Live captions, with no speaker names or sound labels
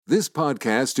This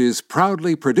podcast is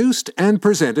proudly produced and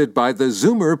presented by the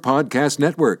Zoomer Podcast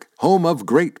Network, home of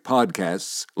great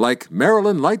podcasts like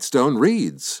Marilyn Lightstone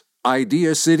Reads,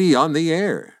 Idea City on the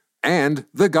Air, and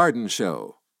The Garden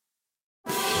Show.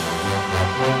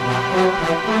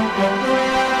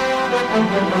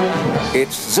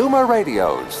 It's Zoomer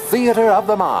Radio's Theater of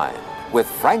the Mind with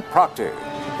Frank Proctor.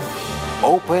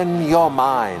 Open your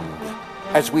mind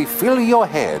as we fill your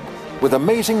head with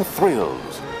amazing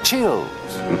thrills, chills,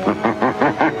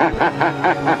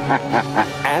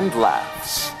 and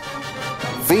laughs.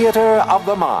 Theater of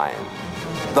the Mind.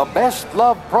 The best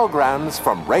love programs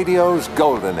from radio's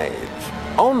golden age.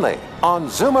 Only on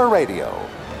Zoomer Radio.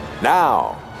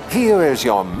 Now, here is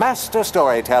your master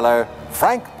storyteller,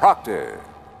 Frank Proctor.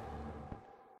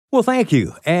 Well, thank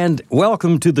you, and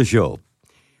welcome to the show.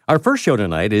 Our first show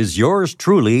tonight is yours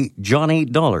truly, Johnny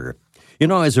Dollar. You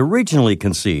know, as originally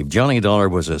conceived, Johnny Dollar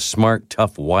was a smart,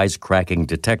 tough, wisecracking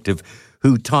detective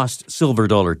who tossed silver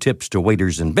dollar tips to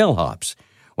waiters and bellhops.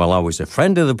 While always a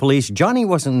friend of the police, Johnny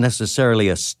wasn't necessarily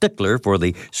a stickler for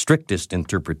the strictest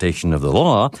interpretation of the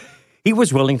law. He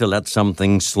was willing to let some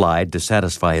things slide to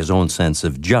satisfy his own sense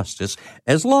of justice,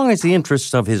 as long as the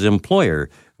interests of his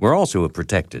employer were also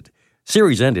protected.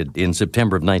 Series ended in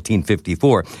September of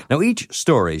 1954. Now, each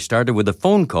story started with a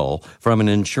phone call from an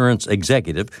insurance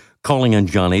executive calling on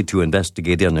Johnny to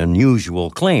investigate an unusual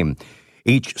claim.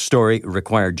 Each story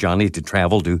required Johnny to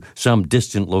travel to some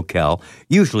distant locale,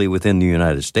 usually within the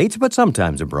United States, but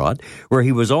sometimes abroad, where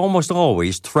he was almost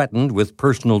always threatened with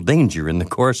personal danger in the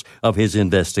course of his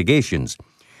investigations.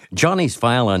 Johnny's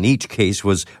file on each case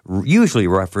was usually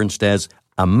referenced as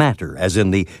a matter, as in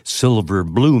the Silver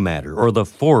Blue matter or the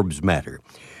Forbes matter.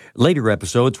 Later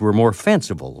episodes were more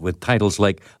fanciful, with titles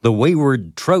like The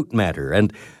Wayward Trout Matter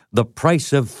and The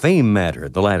Price of Fame Matter,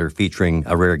 the latter featuring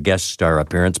a rare guest star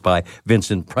appearance by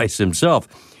Vincent Price himself.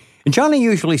 And Johnny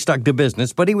usually stuck to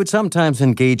business, but he would sometimes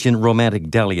engage in romantic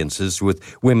dalliances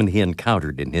with women he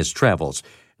encountered in his travels.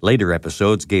 Later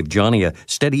episodes gave Johnny a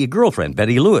steady girlfriend,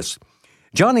 Betty Lewis.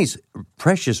 Johnny's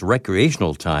precious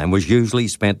recreational time was usually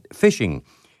spent fishing,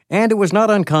 and it was not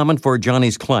uncommon for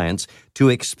Johnny's clients to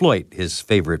exploit his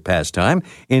favorite pastime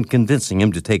in convincing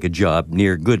him to take a job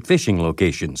near good fishing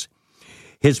locations.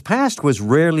 His past was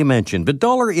rarely mentioned, but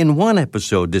Dollar in one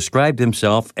episode described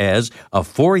himself as a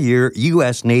 4-year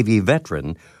U.S. Navy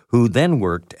veteran who then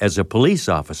worked as a police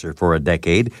officer for a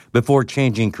decade before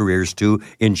changing careers to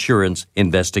insurance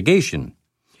investigation.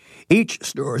 Each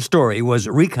story was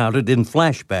recounted in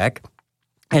flashback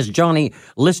as Johnny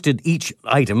listed each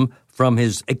item from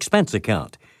his expense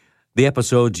account. The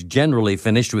episodes generally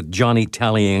finished with Johnny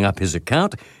tallying up his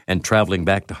account and traveling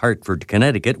back to Hartford,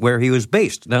 Connecticut, where he was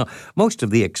based. Now, most of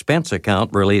the expense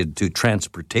account related to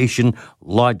transportation,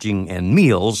 lodging, and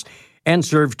meals, and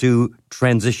served to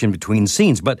transition between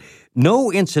scenes. But no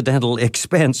incidental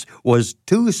expense was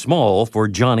too small for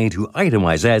Johnny to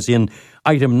itemize, as in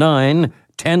item 9,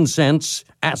 10 cents,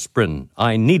 aspirin.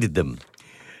 I needed them.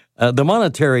 The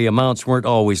monetary amounts weren't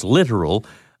always literal.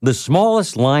 The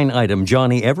smallest line item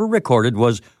Johnny ever recorded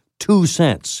was 2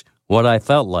 cents, what I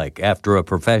felt like after a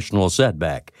professional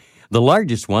setback. The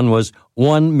largest one was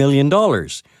 $1 million,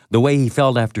 the way he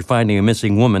felt after finding a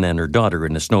missing woman and her daughter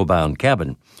in a snowbound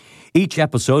cabin. Each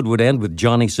episode would end with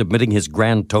Johnny submitting his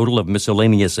grand total of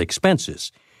miscellaneous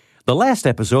expenses. The last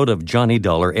episode of Johnny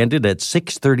Dollar ended at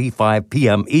 6:35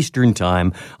 p.m. Eastern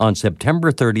Time on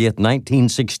September 30th,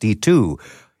 1962,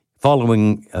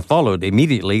 followed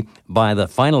immediately by the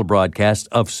final broadcast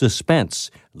of Suspense.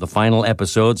 The final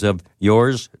episodes of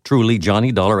yours truly,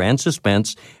 Johnny Dollar and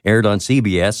Suspense, aired on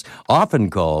CBS, often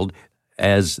called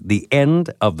as the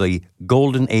end of the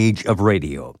golden age of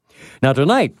radio. Now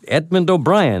tonight, Edmund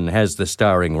O'Brien has the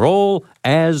starring role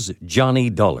as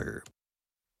Johnny Dollar.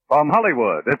 From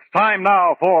Hollywood, it's time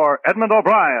now for Edmund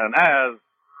O'Brien as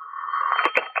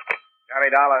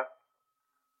Johnny Dollar.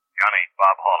 Johnny,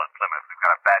 Bob Hall at Plymouth. We've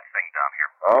got a bad thing down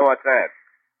here. Oh, what's that?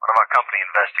 One of our company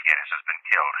investigators has been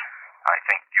killed. I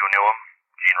think you knew him,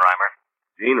 Gene Reimer.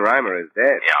 Gene Reimer is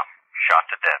dead. Yeah, shot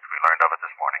to death. We learned of it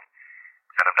this morning.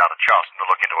 Sent him down to Charleston to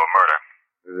look into a murder.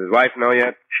 Does his wife know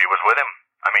yet? She was with him.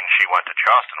 She went to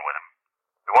Charleston with him.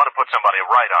 We want to put somebody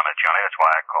right on it, Johnny. That's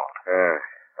why I called.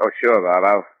 Oh, sure,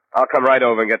 Bob. I'll come right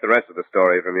over and get the rest of the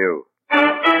story from you.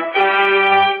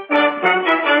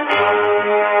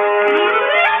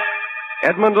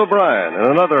 Edmund O'Brien in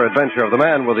another adventure of the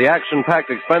man with the action-packed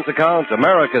expense account,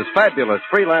 America's fabulous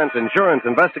freelance insurance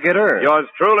investigator. Yours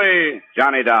truly,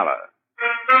 Johnny Dollar.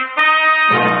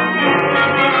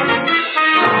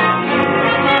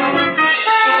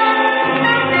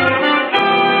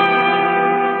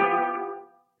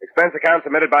 Expense account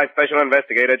submitted by Special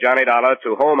Investigator Johnny Dollar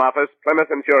to Home Office,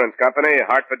 Plymouth Insurance Company,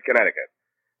 Hartford, Connecticut.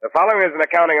 The following is an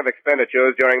accounting of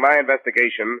expenditures during my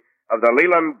investigation of the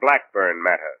Leland Blackburn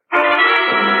matter.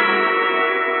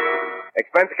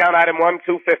 Expense account item 1,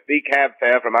 $250 cab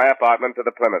fare from my apartment to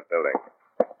the Plymouth building.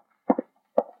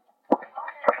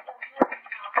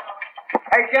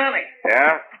 Hey, Johnny.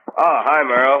 Yeah? Oh, hi,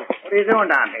 Merle. What are you doing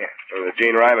down here? The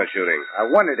Gene Reimer shooting. I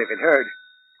wondered if it heard.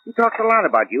 He talks a lot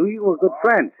about you. You were good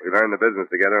friends. We've earned the business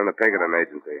together in the Pinkerton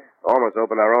agency. Almost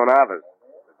opened our own office.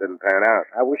 It didn't pan out.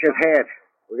 I wish it had.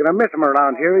 We're going to miss him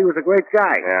around here. He was a great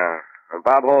guy. Yeah. Well,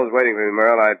 Bob Hall's waiting for me,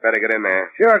 Merle. I'd better get in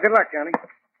there. Sure. Good luck, Johnny.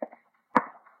 Mr.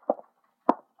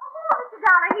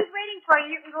 Dollar, he's waiting for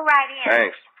you. You can go right in.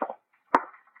 Thanks.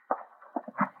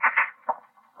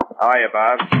 How are you,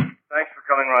 Bob? Thanks for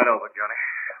coming right over, Johnny.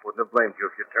 Wouldn't have blamed you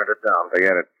if you turned it down.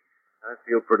 Forget it. I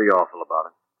feel pretty awful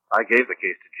about it. I gave the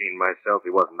case to Gene myself.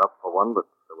 He wasn't up for one, but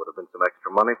there would have been some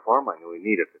extra money for him. I knew he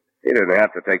needed it. He didn't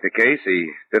have to take the case. He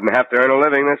didn't have to earn a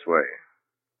living this way.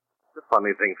 It's a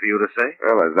funny thing for you to say.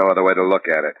 Well, there's no other way to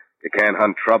look at it. You can't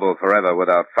hunt trouble forever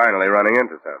without finally running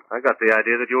into some. I got the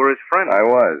idea that you were his friend. I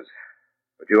was.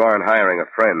 But you aren't hiring a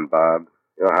friend, Bob.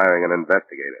 You're hiring an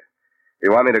investigator.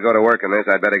 If you want me to go to work on this,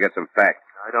 I'd better get some facts.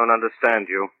 I don't understand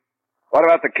you. What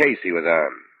about the case he was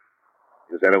on?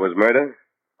 You said it was murder?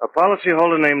 A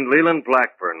policyholder named Leland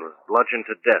Blackburn was bludgeoned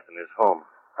to death in his home.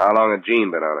 How long had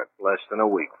Gene been on it? Less than a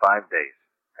week, 5 days.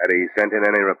 Had he sent in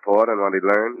any report on what he'd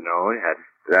learned? No, he hadn't.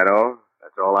 Is that all?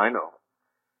 That's all I know.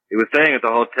 He was staying at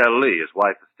the Hotel Lee. His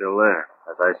wife is still there.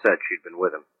 As I said, she'd been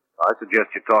with him. I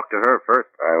suggest you talk to her first.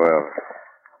 I will.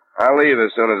 I'll leave as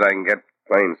soon as I can get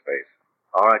plane space.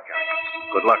 All right, Johnny.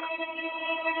 Good luck.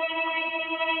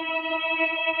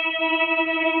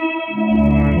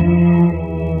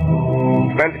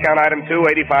 Expense account item 2,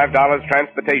 $85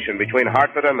 transportation between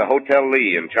Hartford and the Hotel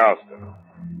Lee in Charleston.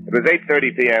 It was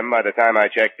 8:30 p.m. by the time I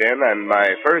checked in, and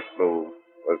my first move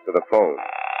was to the phone.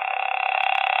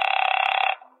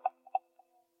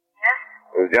 Yes?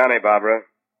 It was Johnny, Barbara.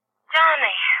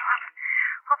 Johnny,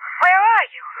 where are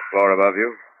you? The floor above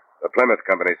you. The Plymouth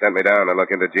company sent me down to look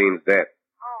into Gene's death.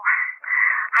 Oh,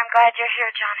 I'm glad you're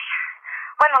here, Johnny.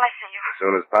 When will I see you? As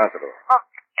soon as possible. Oh,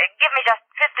 give me just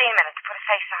 15 minutes to put a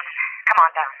face on it. Come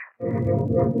on down.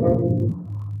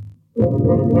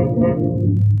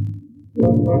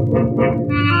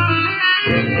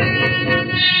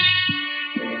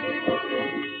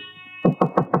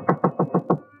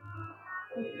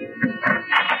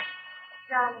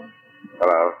 Johnny.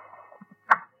 Hello.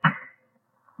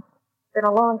 It's been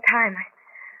a long time.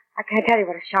 I can't tell you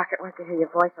what a shock it was to hear your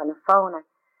voice on the phone.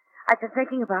 I've been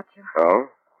thinking about you. Oh?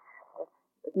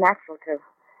 It's natural to.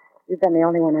 You've been the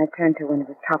only one I turned to when there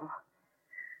was trouble.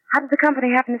 How did the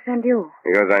company happen to send you?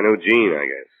 Because I knew Gene, I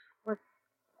guess. Was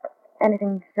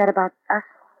anything said about us?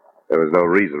 There was no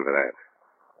reason for that.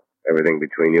 Everything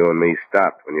between you and me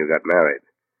stopped when you got married.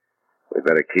 We'd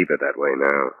better keep it that way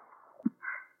now.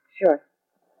 Sure.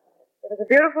 It was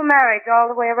a beautiful marriage all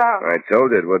the way around. I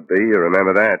told you it would be. You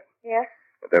remember that? Yes?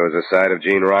 But there was a side of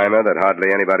Gene Reimer that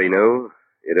hardly anybody knew.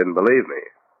 You didn't believe me.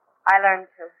 I learned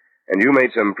to. And you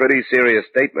made some pretty serious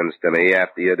statements to me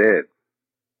after you did.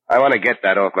 I want to get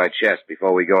that off my chest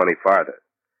before we go any farther.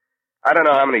 I don't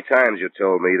know how many times you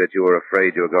told me that you were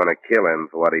afraid you were going to kill him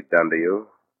for what he'd done to you.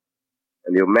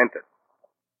 And you meant it,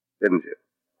 didn't you?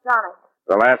 Johnny.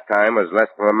 The last time was less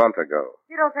than a month ago.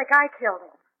 You don't think I killed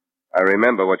him? I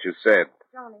remember what you said.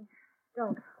 Johnny,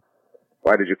 don't.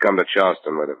 Why did you come to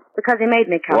Charleston with him? Because he made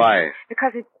me come. Why?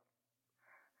 Because it...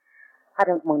 I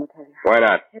don't want to tell you. Why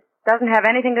not? It doesn't have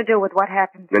anything to do with what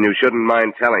happened. Then you shouldn't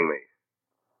mind telling me.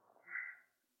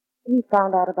 He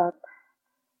found out about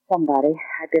somebody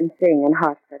I'd been seeing in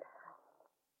Hartford.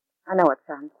 I know it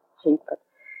sounds cheap, but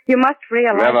you must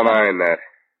realize... Never mind that.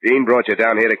 Dean brought you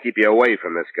down here to keep you away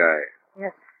from this guy.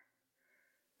 Yes.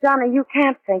 Johnny, you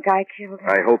can't think I killed him.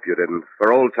 I hope you didn't.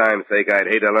 For old time's sake, I'd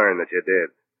hate to learn that you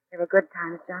did. They were good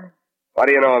times, Johnny. What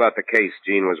do you know about the case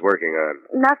Gene was working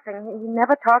on? Nothing. He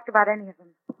never talked about any of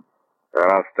them. Well,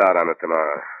 I'll start on it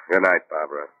tomorrow. Good night,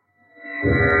 Barbara.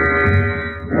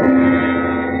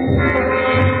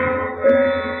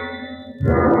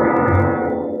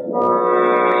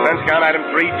 Expense account item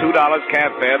 3, $2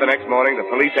 cab fare the next morning to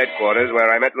police headquarters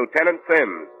where I met Lieutenant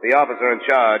Sims, the officer in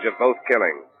charge of both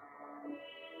killings.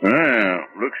 Well,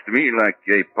 looks to me like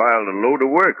they piled a load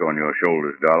of work on your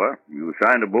shoulders, Dollar. You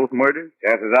assigned to both murders?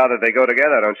 Chances are that they go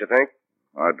together, don't you think?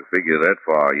 Hard to figure that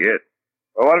far yet.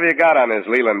 Well, what have you got on this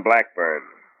Leland Blackburn?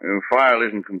 The file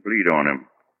isn't complete on him.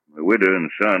 The widow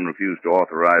and son refused to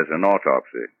authorize an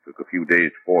autopsy. Took a few days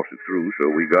to force it through,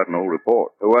 so we got no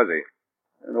report. Who was he?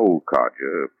 An old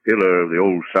codger, a pillar of the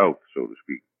old South, so to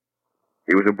speak.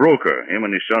 He was a broker, him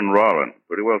and his son Rollin,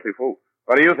 pretty wealthy folks.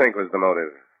 What do you think was the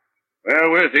motive?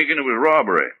 Well, we're thinking it was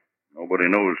robbery. Nobody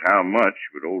knows how much,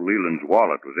 but old Leland's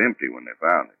wallet was empty when they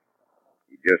found it.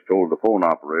 He just told the phone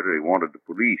operator he wanted the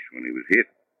police when he was hit.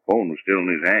 The phone was still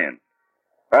in his hand.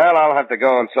 Well, I'll have to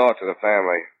go and talk to the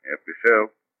family. Help yourself.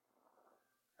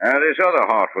 Now, this other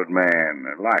Hartford man,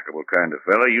 a likable kind of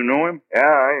fella, you know him? Yeah,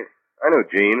 I knew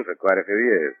Gene for quite a few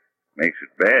years. Makes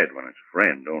it bad when it's a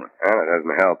friend, don't it? Well, it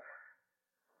doesn't help.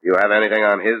 You have anything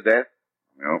on his death?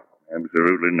 No,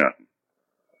 absolutely nothing.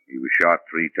 He was shot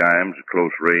 3 times at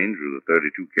close range with a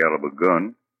 .32 caliber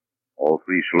gun. All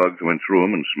 3 slugs went through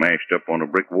him and smashed up on a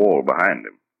brick wall behind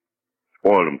him.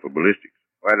 Spoiled him for ballistics.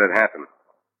 Where did it happen?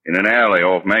 In an alley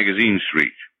off Magazine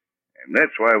Street. And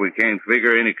that's why we can't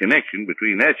figure any connection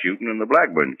between that shooting and the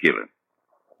Blackburn killing.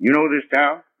 You know this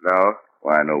town? No.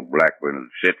 Well, I know Blackburn had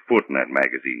set foot in that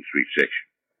Magazine Street section.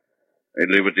 They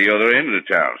live at the other end of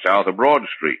the town, south of Broad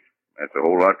Street. That's a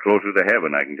whole lot closer to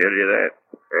heaven, I can tell you that.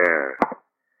 Yeah.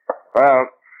 Well,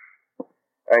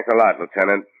 thanks a lot,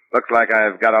 Lieutenant. Looks like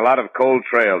I've got a lot of cold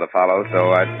trail to follow,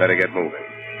 so I'd better get moving.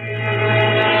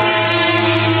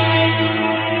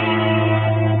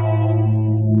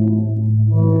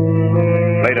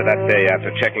 Later that day,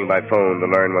 after checking my phone to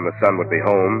learn when the son would be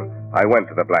home, I went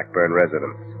to the Blackburn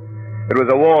residence. It was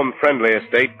a warm, friendly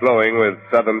estate glowing with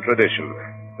Southern tradition.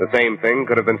 The same thing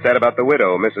could have been said about the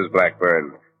widow, Mrs.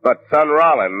 Blackburn, but son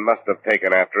Rollin must have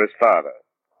taken after his father.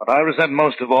 What I resent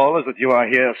most of all is that you are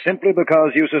here simply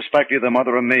because you suspect either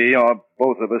Mother or me or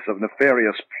both of us of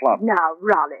nefarious plot. Now,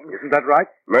 Rollin. Isn't that right?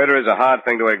 Murder is a hard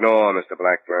thing to ignore, Mr.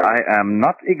 Blackburn. I am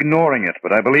not ignoring it,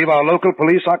 but I believe our local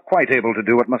police are quite able to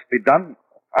do what must be done.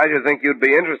 I should think you'd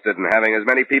be interested in having as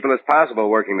many people as possible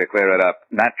working to clear it up.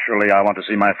 Naturally, I want to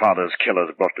see my father's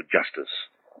killers brought to justice.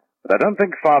 But I don't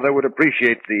think Father would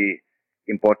appreciate the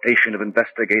importation of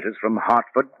investigators from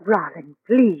Hartford. Rollin,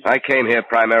 please. I came here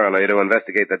primarily to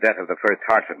investigate the death of the first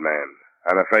Hartford man.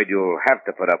 I'm afraid you'll have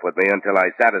to put up with me until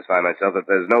I satisfy myself that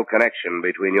there's no connection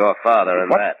between your father and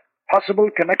what that. Possible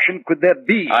connection could there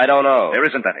be? I don't know. There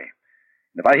isn't any.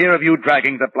 If I hear of you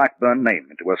dragging the Blackburn name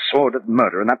into a sordid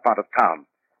murder in that part of town,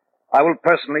 I will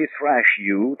personally thrash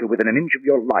you to within an inch of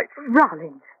your life.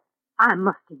 Rollin, I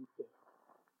must insist.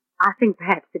 I think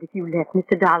perhaps that if you left,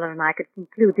 Mr. Dollar and I could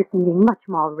conclude this meeting much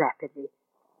more rapidly.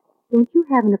 Don't you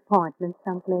have an appointment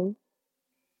someplace?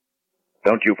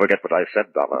 Don't you forget what I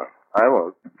said, Dollar. I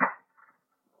won't.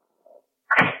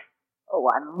 Oh,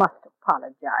 I must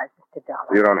apologize, Mr.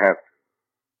 Dollar. You don't have to.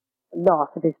 The loss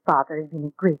of his father has been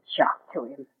a great shock to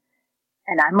him.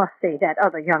 And I must say that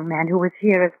other young man who was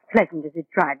here, as pleasant as he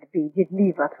tried to be, did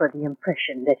leave us with the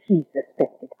impression that he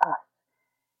suspected us.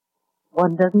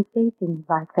 One doesn't say things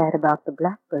like that about the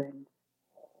Blackburns.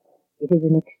 It is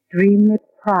an extremely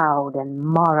proud and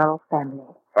moral family.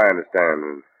 I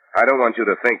understand. I don't want you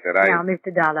to think that I... Now,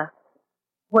 Mr. Dollar,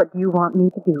 what do you want me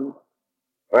to do?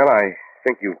 Well, I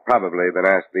think you've probably been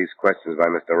asked these questions by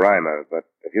Mr. Reimer, but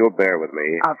if you'll bear with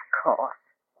me... Of course.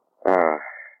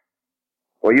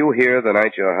 Were you here the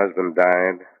night your husband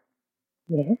died?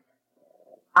 Yes.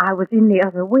 I was in the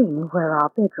other wing where our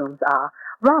bedrooms are.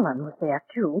 Rollin was there,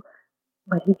 too.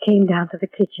 But he came down to the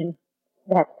kitchen,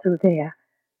 that's through there,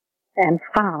 and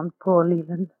found poor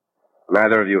Leland.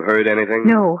 Neither of you heard anything?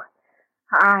 No.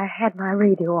 I had my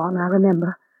radio on, I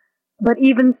remember. But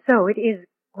even so, it is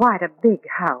quite a big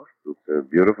house. It's a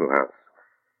beautiful house.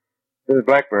 Mrs.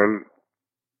 Blackburn,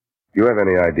 do you have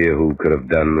any idea who could have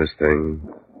done this thing?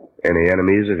 Any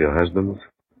enemies of your husband's?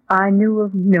 I knew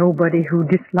of nobody who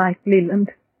disliked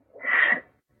Leland.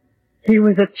 He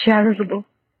was a charitable,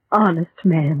 honest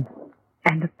man,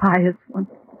 and a pious one.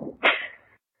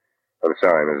 I'm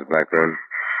sorry, Mrs. Blackburn.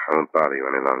 I won't bother you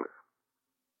any longer.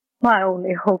 My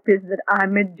only hope is that I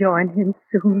may join him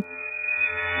soon.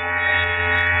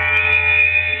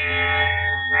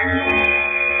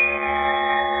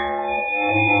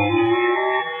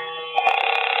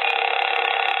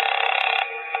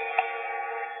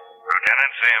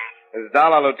 Lieutenant Sims. It's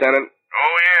Dollar, Lieutenant.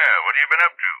 Oh, yeah. What have you been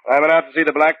up to? I've been out to see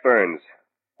the Blackburns.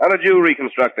 How did you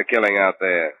reconstruct the killing out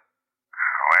there?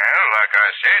 Well, like I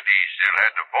said, he still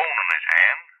had the phone in his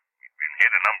hand. He'd been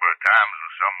hit a number of times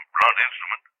with some blunt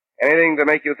instrument. Anything to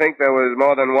make you think there was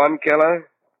more than one killer?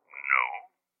 No.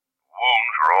 The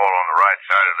wounds were all on the right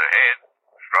side of the head.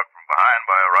 Struck from behind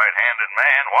by a right-handed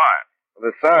man. Why?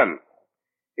 The son.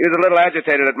 He was a little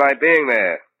agitated at my being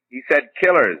there. He said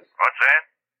killers. What's that?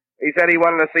 He said he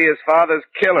wanted to see his father's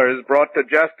killers brought to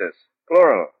justice.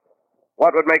 Plural.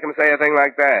 What would make him say a thing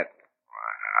like that?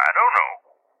 I don't know.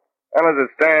 Well, as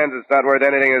it stands, it's not worth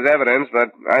anything as evidence,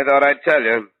 but I thought I'd tell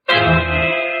you.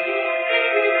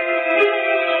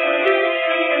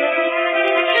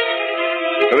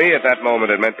 To me, at that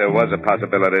moment, it meant there was a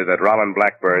possibility that Roland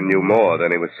Blackburn knew more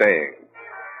than he was saying.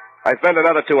 I spent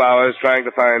another 2 hours trying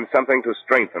to find something to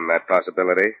strengthen that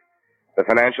possibility, the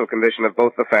financial condition of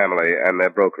both the family and their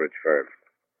brokerage firm.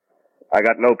 I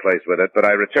got no place with it, but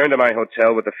I returned to my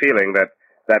hotel with the feeling that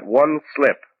that one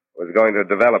slip was going to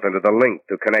develop into the link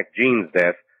to connect Jean's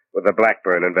death with the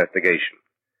Blackburn investigation.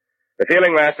 The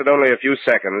feeling lasted only a few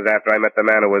seconds after I met the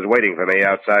man who was waiting for me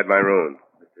outside my room.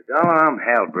 Mr. Dollar, I'm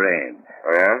Hal Brand.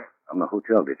 Oh, yeah? I'm the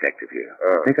hotel detective here.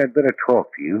 Oh. I think I'd better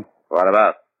talk to you. What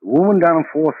about? The woman down on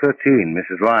 413,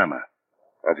 Mrs. Reimer.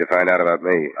 How'd you find out about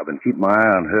me? I've been keeping my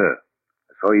eye on her.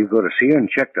 I saw you go to see her and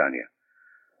checked on you.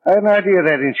 I had an idea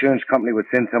that insurance company would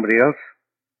send somebody else.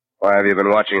 Why have you been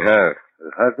watching her?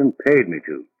 Her husband paid me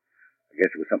to. I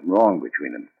guess there was something wrong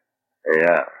between them.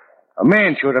 Yeah. A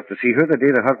man showed up to see her the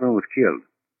day the husband was killed.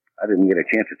 I didn't get a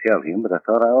chance to tell him, but I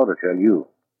thought I ought to tell you.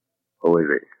 Who is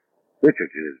he? Richard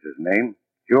is his name.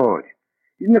 George.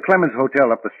 He's in the Clemens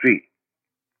Hotel up the street.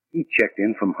 He checked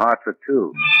in from Hartford,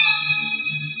 too.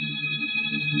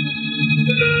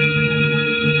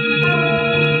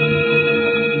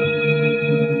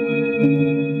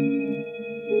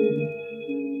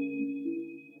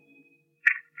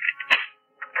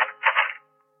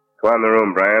 Go on in the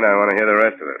room, Brian. I want to hear the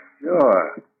rest of it.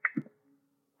 Sure.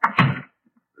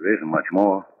 There isn't much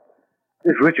more.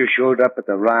 This Richard showed up at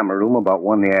the Reimer room about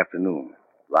 1 in the afternoon.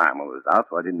 Reimer was out,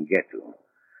 so I didn't get to him.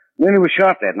 Then he was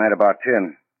shot that night about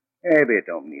 10. Maybe it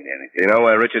don't mean anything. Do you know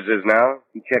where Richards is now?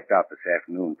 He checked out this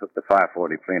afternoon, took the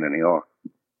 540 plane to New York.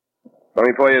 Let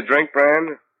me pour you a drink,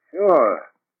 Brian? Sure.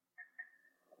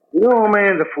 You know, a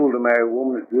man's a fool to marry a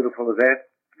woman as beautiful as that.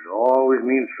 It always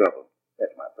means trouble.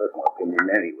 That's my personal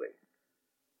opinion anyway.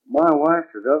 My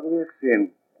wife's as ugly as sin.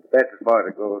 That's as far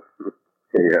as it goes.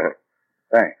 Yeah.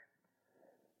 Thanks.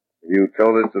 Have you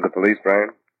told this to the police, Brian?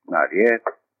 Not yet.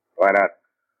 Why not?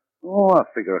 Oh, I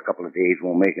figure a couple of days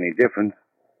won't make any difference.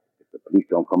 If the police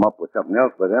don't come up with something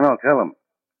else, but then I'll tell them.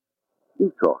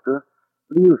 You talk to her.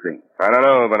 What do you think? I don't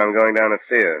know, but I'm going down to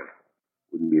see her.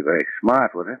 Wouldn't be very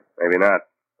smart, would it? Maybe not.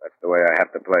 That's the way I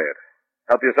have to play it.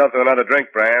 Help yourself to another drink,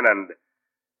 Brian, and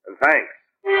thanks.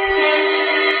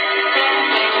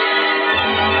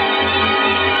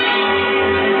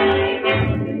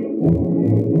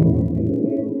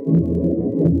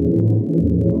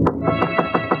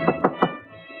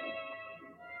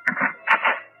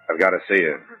 I've got to see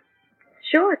you.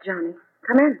 Sure, Johnny.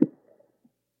 Come in.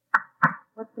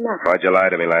 What's the matter? Why'd you lie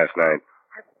to me last night?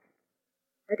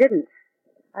 I didn't.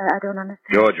 I don't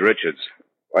understand. George Richards.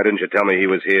 Why didn't you tell me he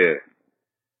was here?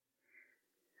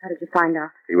 How did you find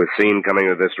out? He was seen coming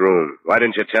to this room. Why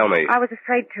didn't you tell me? I was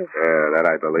afraid to. Yeah, that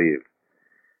I believe.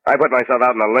 I put myself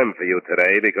out on a limb for you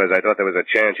today because I thought there was a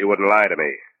chance you wouldn't lie to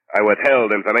me. I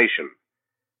withheld information.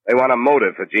 They want a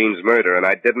motive for Jean's murder, and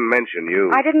I didn't mention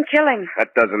you. I didn't kill him.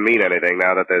 That doesn't mean anything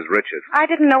now that there's Richards. I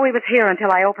didn't know he was here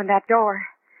until I opened that door.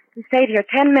 He stayed here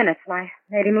 10 minutes, and I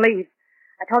made him leave.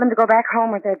 I told him to go back home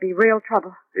or there'd be real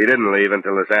trouble. He didn't leave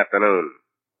until this afternoon.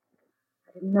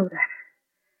 I didn't know that.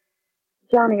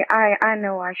 Johnny, I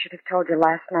know I should have told you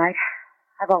last night.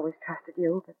 I've always trusted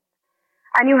you, but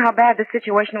I knew how bad the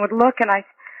situation would look, and I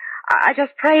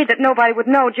just prayed that nobody would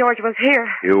know George was here.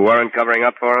 You weren't covering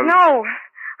up for him? No,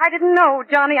 I didn't know,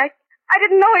 Johnny. I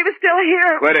didn't know he was still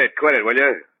here. Quit it, will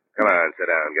you? Come on, sit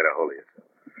down, get a hold of yourself.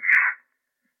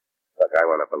 Look, I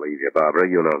want to believe you, Barbara,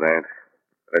 you know that.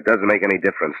 But it doesn't make any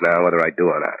difference now whether I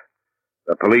do or not.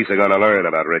 The police are going to learn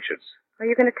about Richards. Are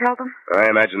you going to tell them? I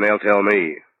imagine they'll tell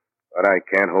me. But I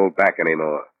can't hold back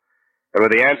anymore. And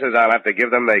with the answers I'll have to give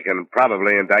them, they can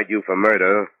probably indict you for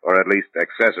murder, or at least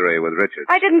accessory with Richards.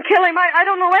 I didn't kill him. I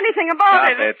don't know anything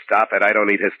about it. Stop it. I don't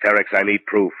need hysterics. I need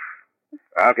proof.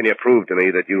 How can you prove to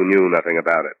me that you knew nothing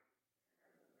about it?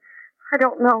 I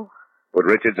don't know. Would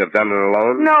Richards have done it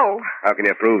alone? No. How can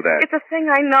you prove that? It's a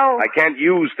thing I know. I can't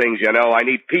use things, you know. I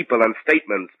need people and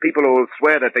statements. People who will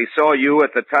swear that they saw you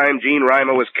at the time Jean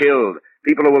Reimer was killed.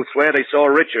 People who will swear they saw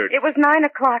Richard. It was 9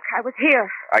 o'clock. I was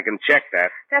here. I can check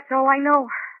that. That's all I know.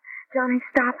 Johnny,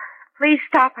 stop. Please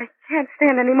stop. I can't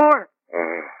stand any more.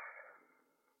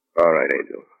 All right,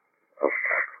 Angel. I'll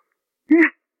stop.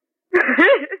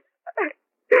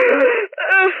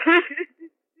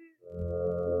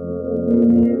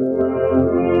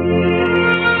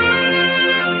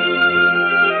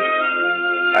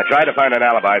 I tried to find an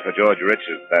alibi for George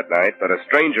Richards that night, but a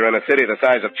stranger in a city the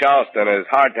size of Charleston is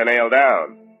hard to nail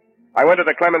down. I went to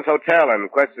the Clemens Hotel and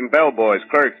questioned bellboys,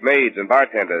 clerks, maids, and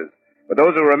bartenders, But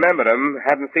those who remembered him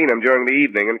hadn't seen him during the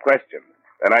evening in question.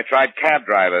 And I tried cab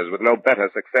drivers with no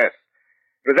better success.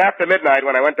 It was after midnight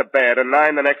when I went to bed, and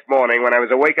 9 the next morning when I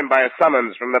was awakened by a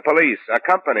summons from the police,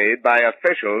 accompanied by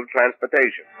official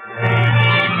transportation.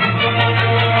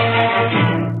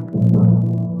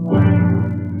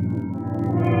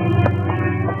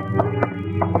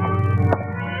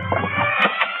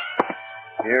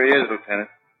 Here he is, Lieutenant.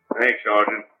 Thanks,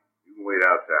 Sergeant. You can wait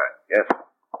outside. Yes.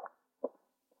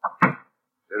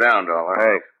 Sit down, Dollar.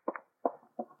 Thanks.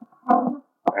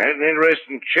 I had an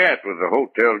interesting chat with the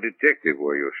hotel detective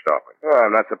where you were stopping. Oh,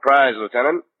 I'm not surprised,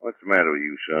 Lieutenant. What's the matter with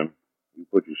you, son? You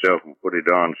put yourself in a pretty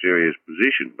darn serious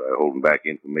position by holding back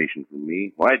information from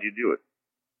me. Why'd you do it?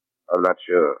 I'm not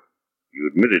sure. You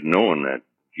admitted knowing that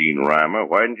Gene Reimer.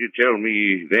 Why didn't you tell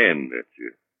me then that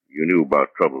you knew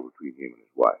about trouble between him and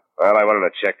his wife? Well, I wanted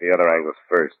to check the other angles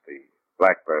first, the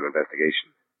Blackburn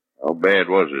investigation. How bad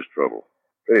was this trouble?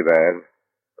 Pretty bad.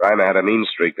 Reimer had a mean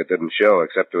streak that didn't show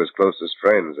except to his closest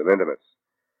friends and intimates.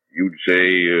 You'd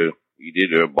say he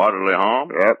did her bodily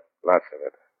harm? Yep, lots of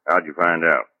it. How'd you find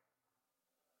out?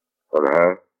 From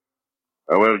her?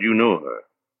 How well did you know her?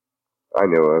 I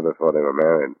knew her before they were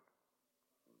married.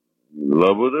 In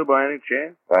love with her by any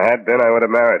chance? If I had been, I would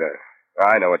have married her.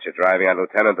 I know what you're driving at,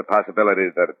 Lieutenant, the possibility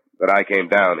that I came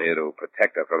down here to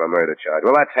protect her from a murder charge.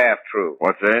 Well, that's half true.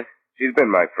 What's that? She's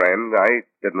been my friend. I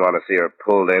didn't want to see her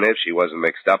pulled in if she wasn't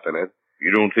mixed up in it.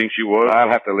 You don't think she was? I'll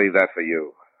have to leave that for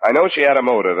you. I know she had a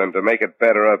motive, and to make it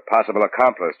better, a possible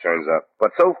accomplice turns up.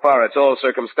 But so far, it's all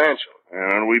circumstantial.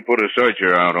 And we put a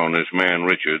searcher out on this man,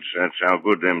 Richards. That's how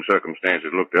good them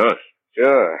circumstances look to us.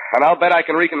 Sure. And I'll bet I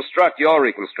can reconstruct your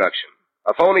reconstruction.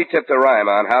 A phony tip to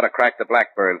Reimer on how to crack the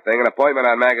Blackburn thing, an appointment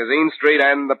on Magazine Street,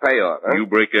 and the payoff. Huh? You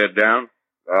break that down?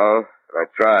 No, I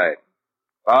tried.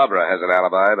 Barbara has an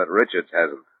alibi, but Richards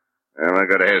hasn't. Well, I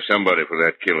gotta have somebody for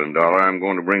that killing, Dollar. I'm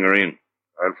going to bring her in.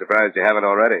 I'm surprised you haven't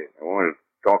already. I want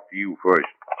to talk to you first.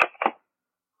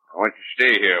 I want you to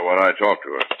stay here while I talk to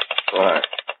her. Why?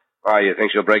 Why, you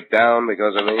think she'll break down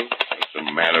because of me? What's the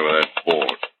matter with that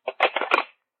board?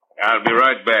 I'll be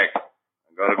right back.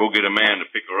 I gotta go get a man to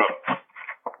pick her up.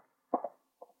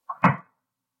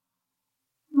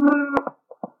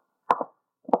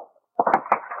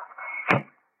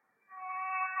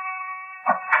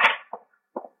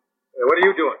 What are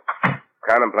you doing?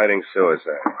 Contemplating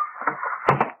suicide.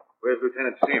 Where's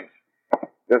Lieutenant Sims?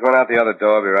 Just went out the other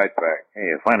door. I'll be right back. Hey,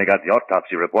 you finally got the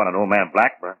autopsy report on old man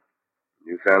Blackburn.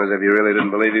 You sound as if you really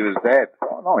didn't believe he was dead.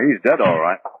 Oh, no, he's dead all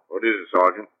right. What is it,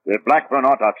 Sergeant? The Blackburn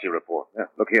autopsy report. Yeah,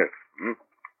 look here.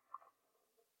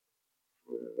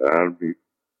 I'll be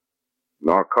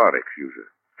narcotics user.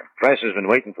 The press has been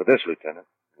waiting for this, Lieutenant.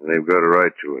 They've got a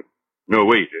right to it. No,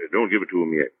 wait. Don't give it to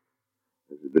them yet.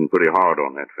 This has been pretty hard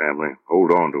on that family.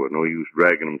 Hold on to it. No use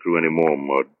dragging them through any more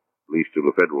mud. At least till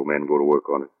the federal men go to work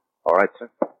on it. All right, sir.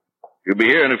 You'll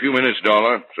be here in a few minutes,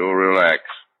 Dollar, so relax.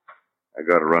 I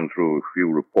gotta run through a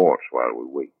few reports while we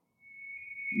wait.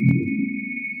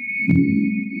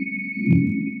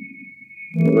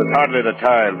 It was hardly the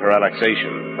time for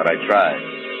relaxation, but I tried.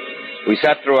 We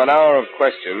sat through an hour of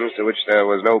questions to which there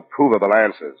was no provable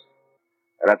answers.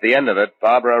 And at the end of it,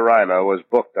 Barbara Reimer was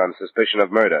booked on suspicion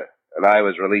of murder, and I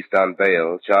was released on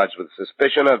bail, charged with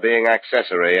suspicion of being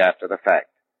accessory after the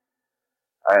fact.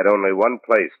 I had only one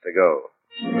place to go.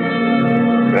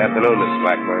 Good afternoon, Mrs.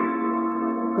 Blackburn.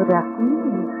 Good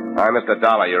afternoon. I'm Mr.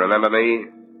 Dollar. You remember me?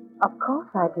 Of course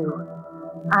I do.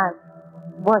 I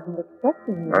wasn't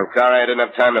expecting you. I'm sorry I didn't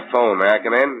have time to phone. May I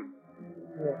come in?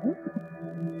 Yes?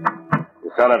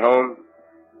 Your son at home?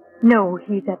 No,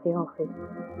 he's at the office.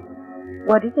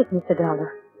 What is it, Mr.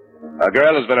 Dollar? A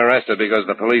girl has been arrested because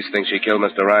the police think she killed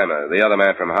Mr. Reimer, the other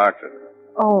man from Hartford.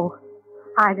 Oh,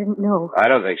 I didn't know. I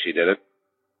don't think she did it.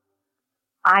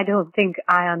 I don't think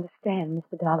I understand,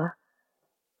 Mr. Dollar.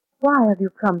 Why have you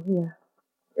come here?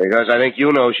 Because I think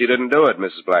you know she didn't do it,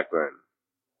 Mrs. Blackburn.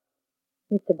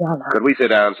 Mr. Dollar. Could we sit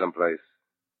down someplace?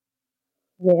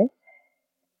 Yes?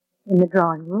 In the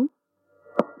drawing room?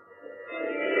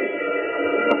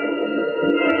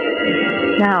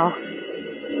 Now,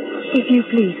 if you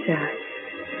please, sir,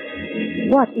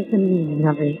 what is the meaning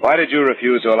of this? Why did you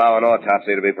refuse to allow an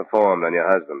autopsy to be performed on your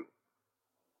husband?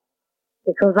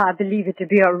 Because I believe it to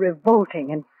be a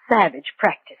revolting and savage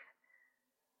practice.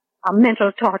 A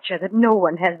mental torture that no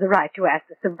one has the right to ask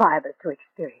the survivors to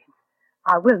experience.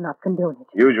 I will not condone it.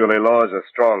 Usually laws are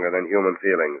stronger than human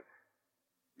feelings.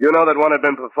 You know that one had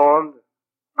been performed?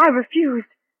 I refused.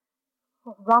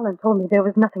 Oh, Rollin told me there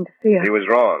was nothing to fear. He was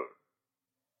wrong.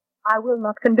 I will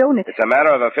not condone it. It's a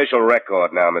matter of official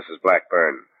record now, Mrs.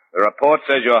 Blackburn. The report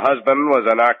says your husband was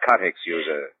a narcotics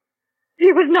user.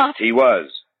 He was not. He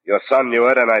was. Your son knew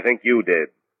it, and I think you did.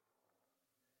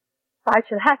 I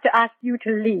shall have to ask you to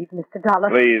leave, Mr.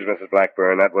 Dollar. Please, Mrs.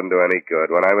 Blackburn, that wouldn't do any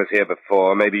good. When I was here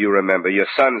before, maybe you remember, your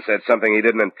son said something he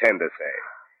didn't intend to say.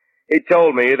 He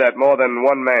told me that more than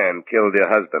one man killed your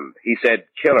husband. He said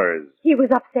killers. He was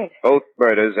upset. Both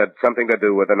murders had something to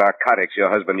do with the narcotics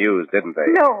your husband used, didn't they?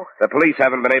 No. The police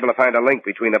haven't been able to find a link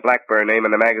between the Blackburn name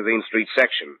and the Magazine Street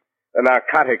section. The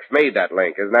narcotics made that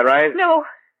link, isn't that right? No.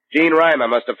 Gene Reimer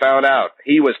must have found out.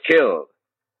 He was killed.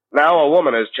 Now a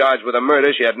woman is charged with a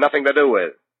murder she had nothing to do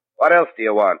with. What else do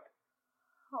you want?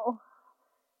 Oh.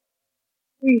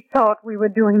 We thought we were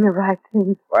doing the right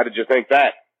thing. Why did you think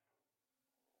that?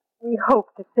 We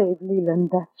hoped to save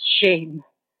Leland that shame.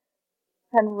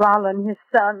 And Rollin, his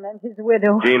son, and his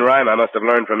widow. Gene Reimer must have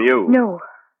learned from you. No.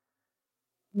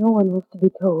 No one was to be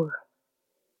told.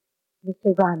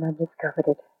 Mr. Reimer discovered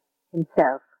it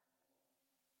himself.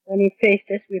 When he faced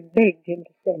us, we begged him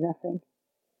to say nothing.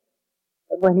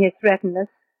 But when he threatened us,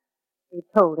 we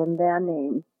told him their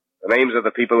names. The names of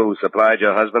the people who supplied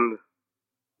your husband?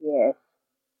 Yes.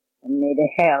 And made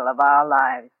a hell of our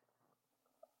lives.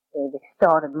 They've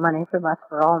extorted money from us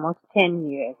for almost 10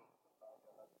 years.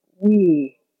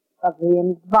 We of the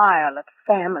inviolate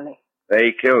family.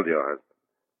 They killed your husband.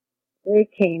 They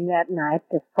came that night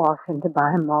to force him to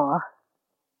buy more.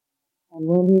 And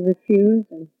when he refused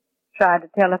and tried to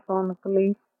telephone the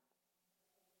police,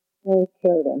 they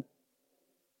killed him.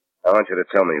 I want you to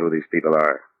tell me who these people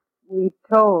are. We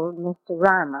told Mr.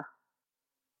 Reimer.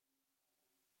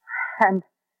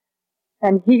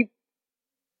 And he...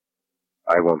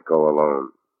 I won't go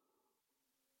alone.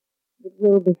 It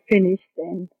will be finished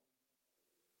then.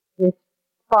 This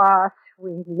farce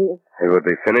we live. It would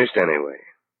be finished anyway.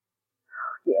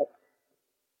 Yes.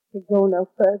 To go no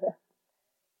further.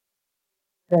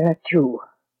 There are two.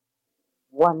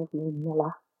 One is named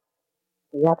Miller.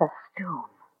 The other Stone.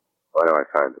 Where do I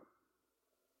find them?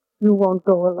 You won't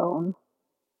go alone.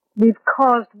 We've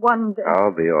caused one death.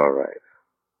 I'll be all right.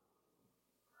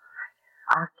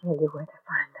 I'll tell you where to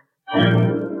find them.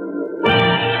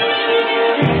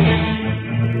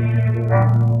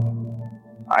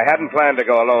 I hadn't planned to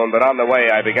go alone, but on the way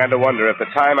I began to wonder if the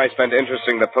time I spent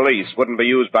interesting the police wouldn't be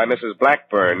used by Mrs.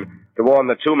 Blackburn to warn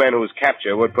the two men whose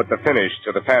capture would put the finish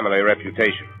to the family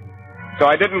reputation. So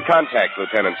I didn't contact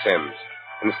Lieutenant Sims.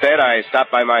 Instead, I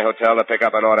stopped by my hotel to pick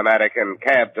up an automatic and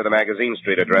cab to the Magazine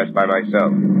Street address by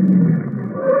myself.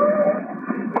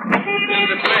 This is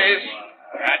the place.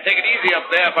 I'd take it easy up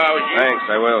there if I was you. Thanks,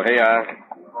 I will. Here you are.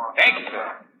 Thank you, sir.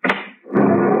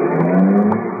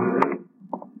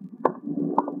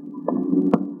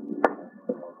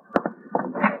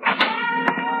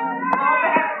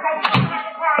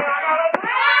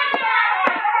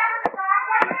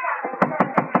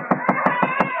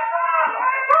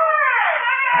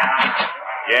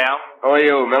 Yeah? Who are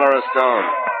you, Miller or Stone?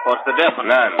 What's the difference?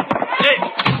 None.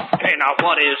 Hey, now,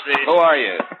 what is this? Who are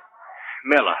you?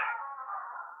 Miller.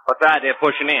 What's the idea of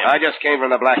pushing in? I just came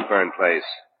from the Blackburn place.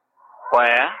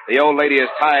 Where? The old lady is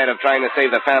tired of trying to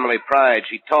save the family pride.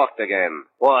 She talked again.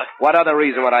 What? What other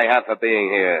reason would I have for being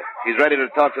here? She's ready to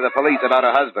talk to the police about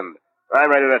her husband. I'm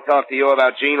ready to talk to you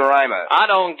about Gene Reimer. I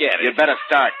don't get it. You'd better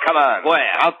start. Come on. Where?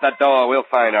 Out the door. We'll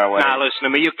find our way. Now, listen to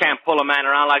me. You can't pull a man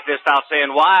around like this without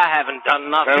saying why I haven't done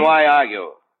nothing. Then why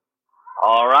argue?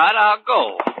 All right, I'll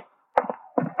go.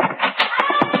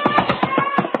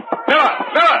 Miller!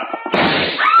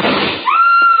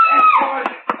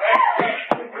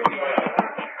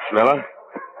 Miller?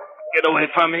 Get away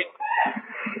from me.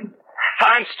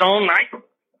 Find Stone. I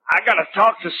gotta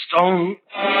talk to Stone.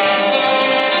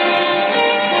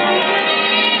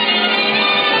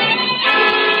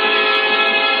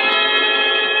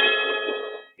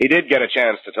 He did get a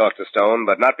chance to talk to Stone,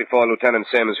 but not before Lieutenant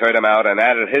Sims heard him out and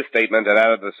added his statement and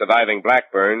added the surviving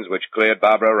Blackburns, which cleared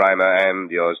Barbara Reimer and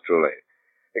yours truly.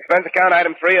 Expense account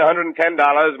item 3,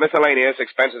 $110, miscellaneous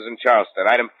expenses in Charleston.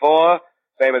 Item 4,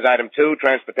 same as item 2,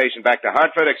 transportation back to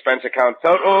Hartford, expense account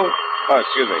total. Oh,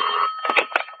 excuse me.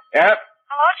 Yep.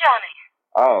 Hello, Johnny.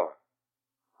 Oh.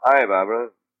 Hi,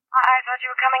 Barbara. I thought you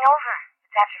were coming over.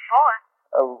 It's after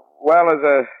 4. Well, as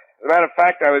a matter of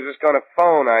fact, I was just going to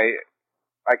phone. I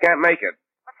can't make it.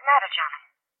 What's the matter, Johnny?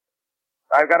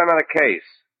 I've got another case.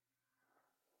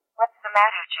 What's the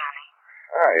matter, Johnny?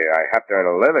 I have to earn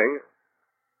a living.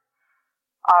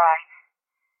 All right.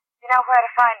 You know where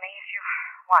to find me if you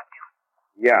want to.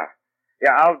 Yeah.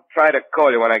 Yeah, I'll try to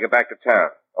call you when I get back to town.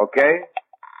 Okay?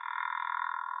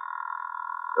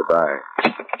 Goodbye.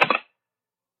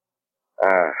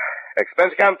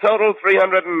 Expense account total,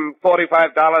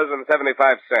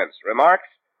 $345.75. Remarks?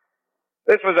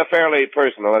 This was a fairly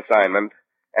personal assignment.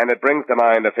 And it brings to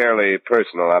mind a fairly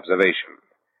personal observation.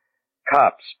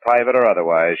 Cops, private or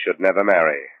otherwise, should never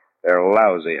marry. They're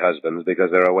lousy husbands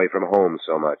because they're away from home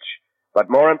so much. But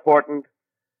more important,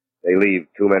 they leave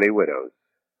too many widows.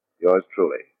 Yours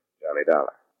truly, Johnny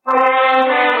Dollar.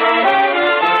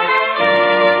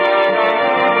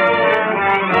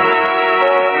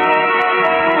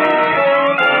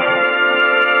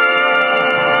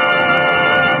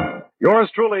 Yours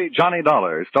truly, Johnny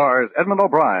Dollar, stars Edmund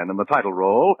O'Brien in the title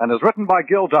role and is written by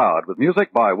Gil Dowd with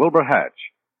music by Wilbur Hatch.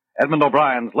 Edmund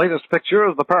O'Brien's latest picture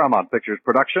is the Paramount Pictures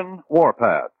production,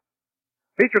 Warpath.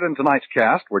 Featured in tonight's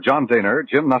cast were John Daner,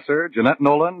 Jim Nusser, Jeanette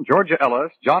Nolan, Georgia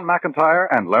Ellis, John McIntyre,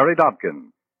 and Larry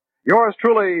Dobkin. Yours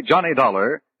truly, Johnny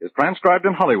Dollar, is transcribed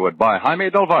in Hollywood by Jaime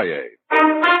Del Valle.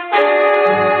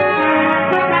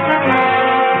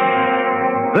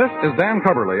 This is Dan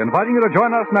Coverly inviting you to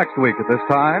join us next week at this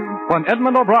time when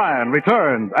Edmund O'Brien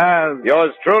returns as...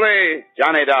 Yours truly,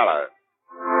 Johnny Dollar.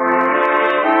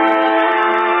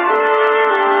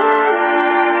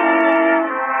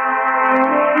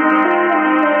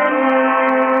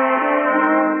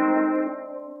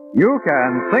 You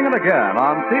can sing it again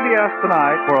on CBS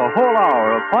tonight for a whole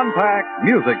hour of fun-packed,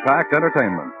 music-packed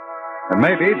entertainment. And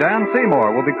maybe Dan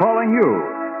Seymour will be calling you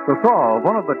to solve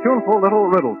one of the tuneful little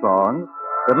riddle songs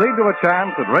that lead to a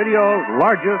chance at radio's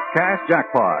largest cash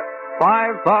jackpot,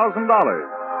 $5,000,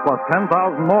 plus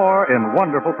 $10,000 more in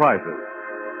wonderful prizes.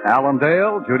 Alan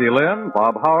Dale, Judy Lynn,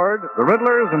 Bob Howard, the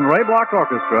Riddlers, and Ray Block's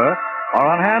orchestra are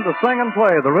on hand to sing and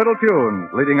play the riddle tunes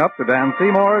leading up to Dan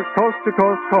Seymour's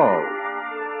coast-to-coast call.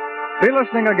 Be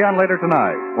listening again later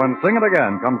tonight when Sing It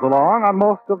Again comes along on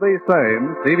most of these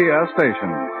same CBS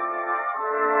stations.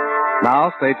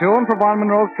 Now stay tuned for Von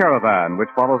Monroe's Caravan, which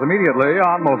follows immediately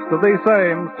on most of these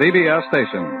same CBS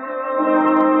stations.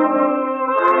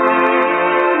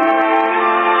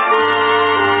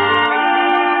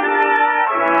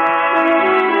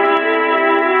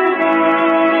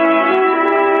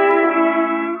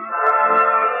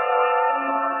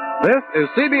 This is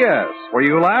CBS, where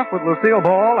you laugh with Lucille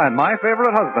Ball and My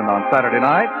Favorite Husband on Saturday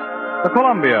nights, the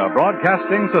Columbia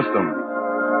Broadcasting System.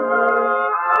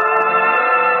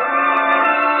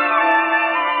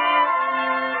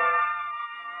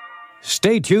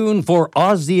 Stay tuned for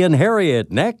Ozzie and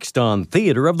Harriet next on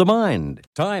Theater of the Mind.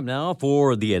 Time now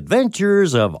for The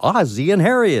Adventures of Ozzie and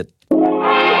Harriet.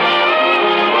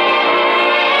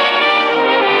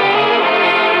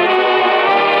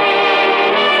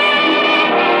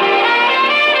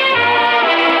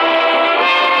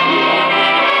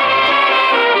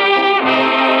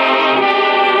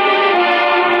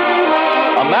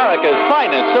 America's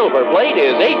finest silver plate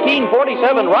is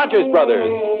 1847 Rogers Brothers.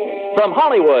 From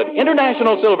Hollywood,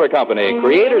 International Silver Company,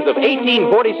 creators of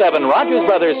 1847 Rogers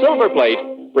Brothers Silver Plate,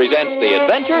 presents The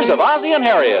Adventures of Ozzie and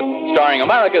Harriet, starring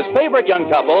America's favorite young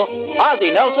couple,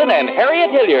 Ozzie Nelson and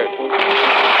Harriet Hilliard.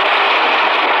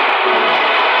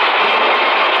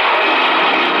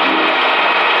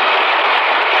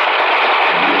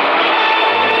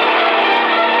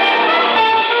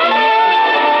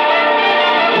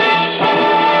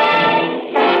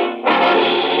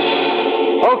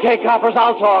 Okay, coppers,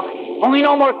 I'll talk. Only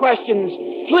no more questions.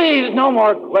 Please, no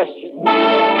more questions.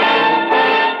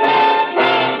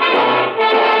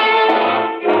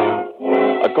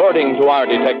 According to our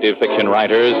detective fiction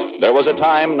writers, there was a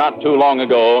time not too long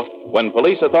ago when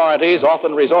police authorities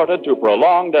often resorted to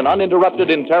prolonged and uninterrupted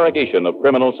interrogation of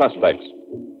criminal suspects.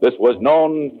 This was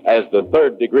known as the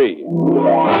third degree.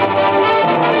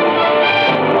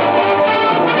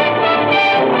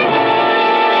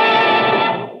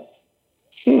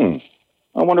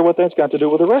 I wonder what that's got to do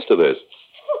with the rest of this.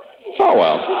 Oh,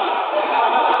 well.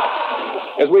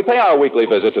 As we pay our weekly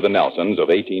visit to the Nelsons of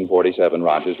 1847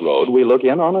 Rogers Road, we look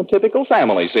in on a typical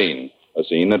family scene. A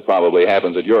scene that probably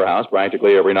happens at your house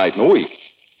practically every night in the week.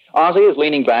 Ozzie is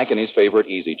leaning back in his favorite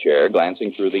easy chair,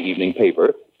 glancing through the evening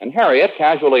paper, and Harriet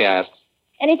casually asks,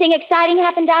 Anything exciting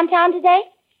happened downtown today?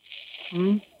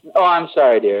 Oh, I'm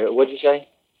sorry, dear. What'd you say?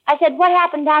 I said, what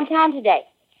happened downtown today?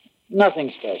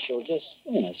 Nothing special. Just,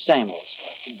 same old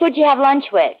stuff. Who'd you have lunch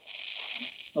with?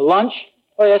 Lunch?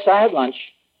 Oh, yes, I had lunch.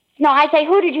 No, I say,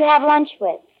 who did you have lunch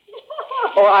with?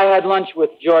 Oh, I had lunch with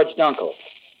George Dunkel.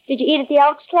 Did you eat at the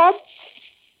Elks Club?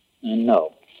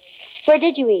 No. Where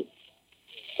did you eat?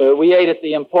 We ate at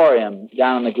the Emporium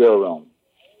down in the grill room.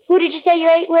 Who did you say you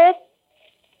ate with?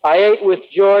 I ate with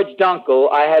George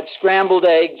Dunkel. I had scrambled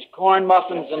eggs, corn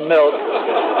muffins, and milk.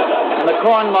 And the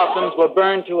corn muffins were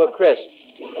burned to a crisp.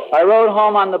 I rode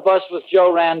home on the bus with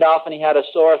Joe Randolph, and he had a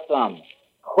sore thumb.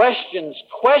 Questions.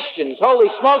 Holy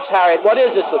smokes, Harriet, what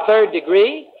is this, the third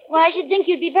degree? Well, I should think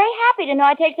you'd be very happy to know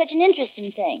I take such an interest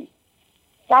in things.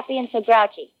 Stop being so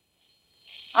grouchy.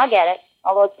 I'll get it,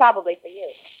 although it's probably for you.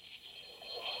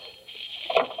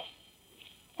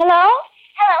 Hello?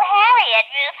 Hello, Harriet,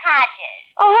 Ruth Hodges.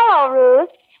 Oh, hello,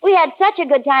 Ruth. We had such a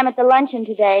good time at the luncheon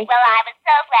today. Well, I was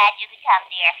so glad you could come,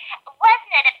 dear.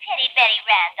 Wasn't it a pity Betty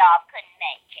Randolph couldn't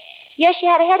make it? Yes,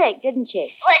 she had a headache, didn't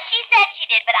she? Well, she said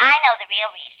she did, but I know the real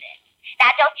reason.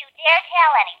 Now, don't you dare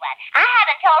tell anyone. I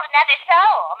haven't told another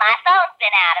soul. My phone's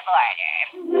been out of order.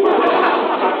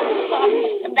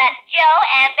 But Joe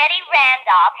and Betty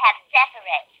Randolph have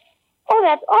separated. Oh,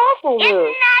 that's awful, Ruth.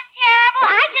 Isn't that terrible?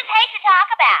 I just hate to talk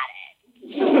about it.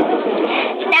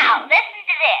 Now, listen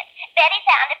to this. Betty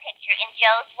found a picture in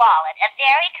Joe's wallet, a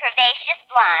very curvaceous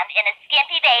blonde in a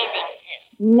skimpy bathing suit.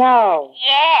 No.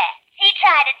 Yes. He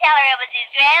tried to tell her it was his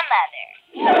grandmother.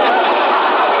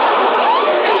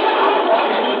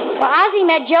 Well, Ozzie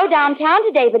met Joe downtown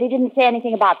today, but he didn't say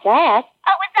anything about that.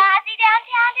 Oh, was Ozzie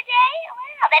downtown today?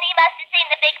 Well, then he must have seen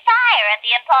the big fire at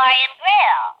the Emporium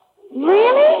Grill.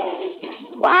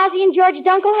 Really? Well, Ozzie and George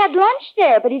Dunkel had lunch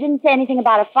there, but he didn't say anything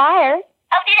about a fire.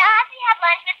 Oh, did Ozzie have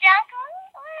lunch with Dunkel?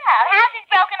 Well, how's his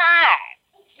broken arm?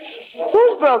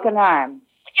 Whose broken arm?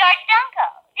 George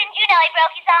Dunkel. Didn't you know he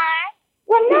broke his arm?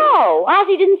 Well, no.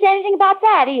 Ozzie didn't say anything about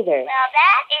that either. Well,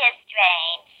 that is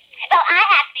strange. Well, I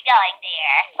have to be going,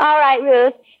 dear. All right,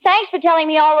 Ruth. Thanks for telling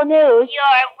me all the news.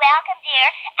 You're welcome, dear.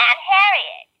 And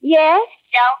Harriet. Yes?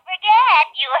 Don't forget,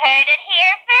 you heard it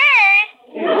here first.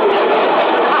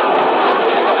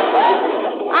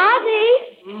 Ozzie?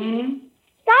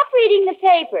 Stop reading the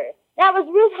paper. That was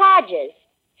Ruth Hodges.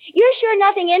 You're sure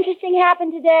nothing interesting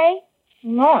happened today?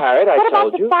 No, Harriet, I What about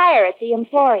told the you. fire at the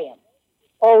Emporium?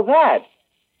 Oh, that.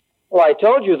 Well, I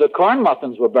told you the corn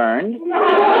muffins were burned.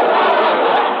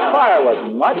 Fire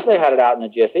wasn't much. They had it out in a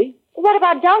jiffy. What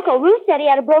about Dunkel? Ruth said he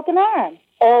had a broken arm.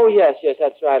 Oh, yes,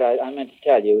 that's right. I meant to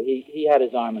tell you. He had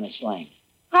his arm in a sling.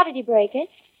 How did he break it?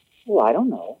 Well, I don't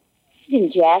know.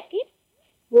 Didn't you ask him?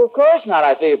 Well, of course not.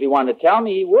 I figured if he wanted to tell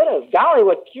me, he would have. Golly,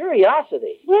 what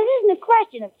curiosity. Well, it isn't a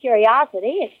question of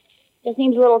curiosity. It just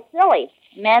seems a little silly.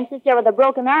 A man sits there with a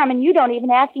broken arm, and you don't even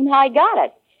ask him how he got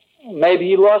it. Well, maybe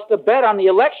he lost a bet on the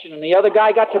election, and the other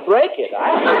guy got to break it.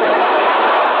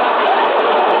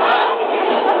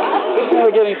 They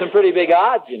were giving some pretty big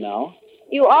odds, you know.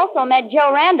 You also met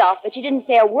Joe Randolph, but you didn't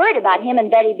say a word about him and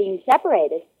Betty being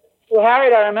separated. Well,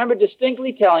 Harriet, I remember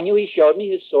distinctly telling you he showed me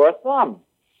his sore thumb.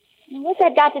 Now, what's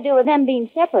that got to do with them being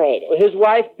separated? Well, his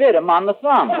wife bit him on the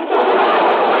thumb.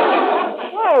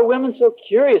 Why are women so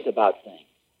curious about things?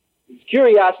 It's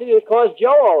curiosity that caused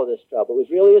Joe all of this trouble. It was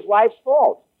really his wife's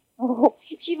fault. Oh,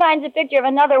 she finds a picture of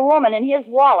another woman in his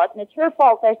wallet, and it's her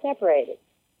fault they're separated.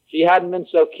 If she hadn't been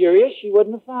so curious, she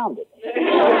wouldn't have found it.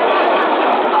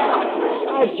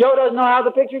 Joe doesn't know how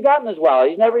the picture got in his wallet.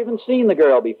 He's never even seen the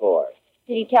girl before.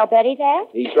 Did he tell Betty that?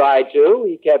 He tried to.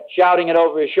 He kept shouting it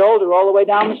over his shoulder all the way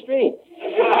down the street.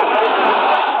 Hey,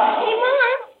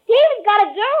 Mom, David's got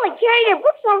a girl that carried her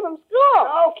books home from school.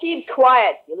 Oh, keep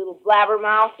quiet, you little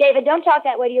blabbermouth. David, don't talk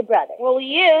that way to your brother. Well,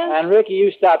 he is. And, Ricky,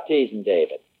 you stop teasing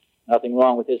David. Nothing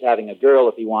wrong with his having a girl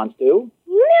if he wants to.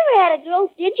 You never had a girl,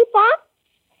 did you, Pop?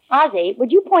 Ozzie,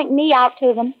 would you point me out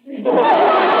to them?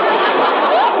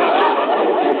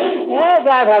 Yes,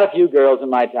 I've had a few girls in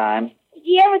my time. Did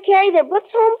you ever carry their books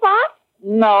home, Pop?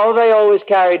 No, they always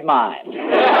carried mine.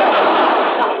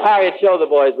 Harriet, show the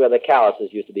boys where the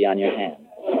calluses used to be on your hand.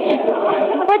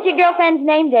 What's your girlfriend's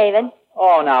name, David?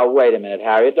 Oh, now, wait a minute,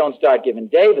 Harriet. Don't start giving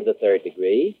David the third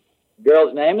degree. The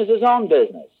girl's name is his own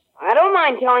business. I don't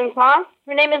mind telling, Pop.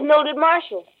 Her name is Mildred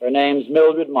Marshall. Her name's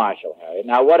Mildred Marshall, Harriet.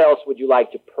 Now, what else would you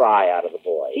like to pry out of the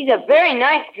boy? She's a very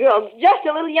nice girl, just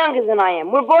a little younger than I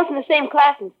am. We're both in the same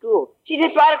class in school. She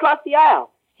sits right across the aisle.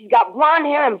 She's got blonde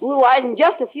hair and blue eyes and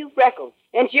just a few freckles.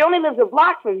 And she only lives a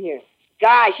block from here.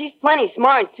 Gosh, she's plenty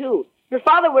smart, too. Her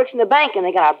father works in the bank, and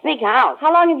they got a big house.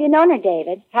 How long have you known her,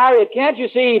 David? Harriet, can't you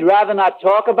see he'd rather not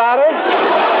talk about her?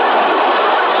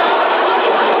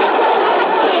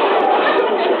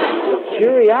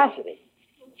 Curiosity.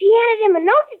 She handed him a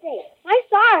note today. I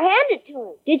saw her hand it to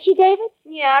him. Did she, David?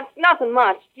 Yeah, it's nothing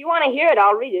much. If you want to hear it,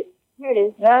 I'll read it. Here it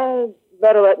is.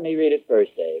 Better let me read it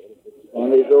first, David.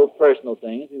 One of these little personal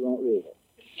things, we won't read it.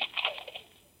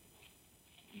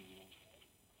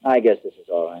 I guess this is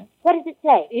all right. What does it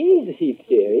say? Easy,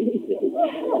 dear, easy.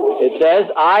 It says,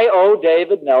 I owe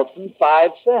David Nelson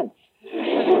 5 cents.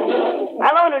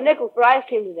 I loaned a nickel for ice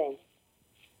cream today.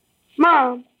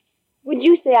 Mom, would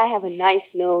you say I have a nice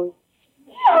nose?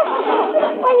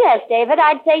 Well, yes, David,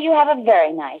 I'd say you have a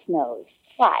very nice nose.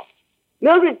 Why?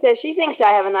 Mildred says she thinks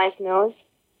I have a nice nose.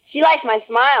 She likes my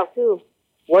smile, too.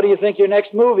 What do you think your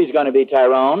next movie's going to be,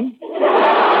 Tyrone?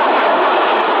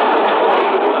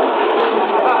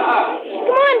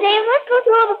 go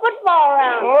throw the football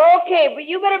around. Okay, but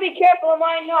you better be careful of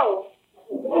my nose.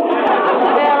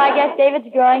 Well, I guess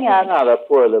David's growing up. Oh, the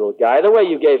poor little guy. The way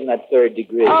you gave him that 3rd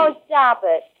degree. Oh, stop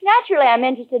it. Naturally, I'm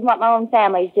interested in what my own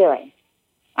family's doing.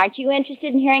 Aren't you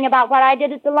interested in hearing about what I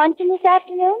did at the luncheon this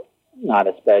afternoon? Not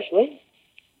especially.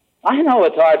 I know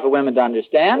it's hard for women to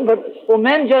understand, but well,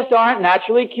 men just aren't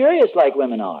naturally curious like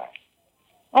women are.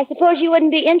 I suppose you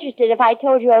wouldn't be interested if I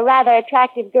told you a rather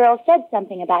attractive girl said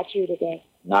something about you today.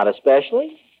 Not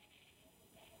especially.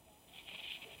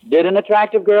 Did an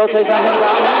attractive girl say something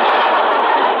about me?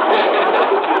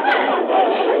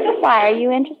 Why, are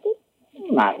you interested?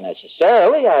 Not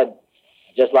necessarily. I'd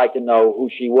just like to know who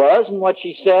she was and what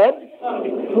she said.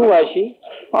 Who was she?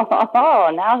 Oh,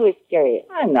 now who's curious?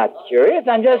 I'm not curious.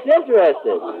 I'm just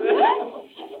interested.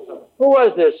 Who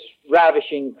was this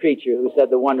ravishing creature who said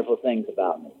the wonderful things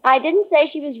about me? I didn't say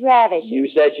she was ravishing. You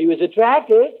said she was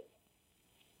attractive.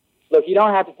 Look, you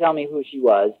don't have to tell me who she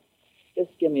was.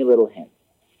 Just give me a little hint.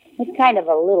 What kind of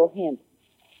a little hint?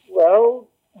 Well,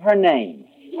 her name.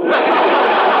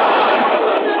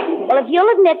 Well, if you'll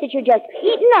admit that you're just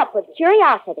eaten up with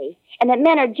curiosity and that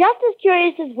men are just as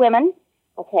curious as women,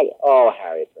 I'll tell you. Oh,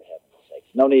 Harriet, for heaven's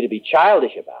sakes. No need to be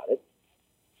childish about it.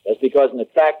 Just because an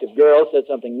attractive girl said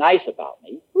something nice about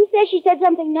me. Who says she said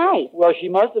something nice? Well, she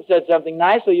must have said something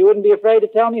nice so you wouldn't be afraid to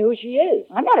tell me who she is.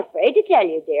 I'm not afraid to tell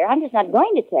you, dear. I'm just not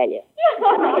going to tell you.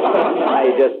 Now,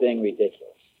 you're just being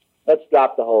ridiculous. Let's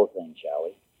drop the whole thing, shall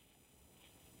we?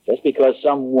 Just because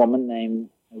some woman named...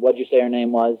 What'd you say her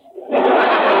name was?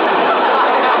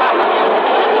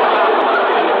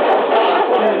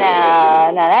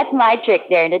 No, that's my trick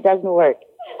there, and it doesn't work.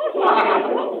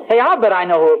 Hey, I'll bet I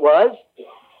know who it was.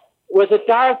 Was it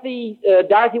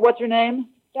Dorothy, what's her name?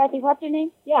 Dorothy, what's her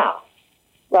name? Yeah.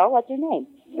 Well, what's her name?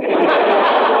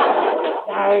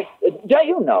 Don't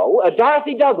you know?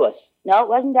 Dorothy Douglas. No, it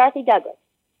wasn't Dorothy Douglas.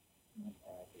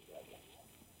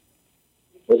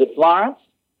 Was it Florence?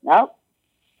 No.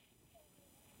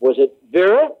 Was it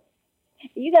Vera?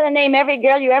 You gonna name every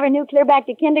girl you ever knew clear back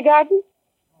to kindergarten?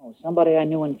 Oh, somebody I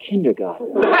knew in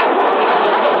kindergarten. Just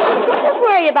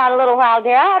worry about it a little while,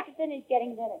 dear. I have to finish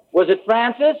getting dinner. Was it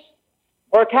Frances?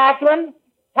 Or Catherine?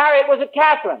 Harriet, was it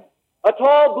Catherine? A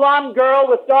tall, blonde girl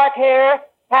with dark hair?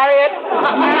 Harriet?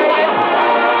 Harriet?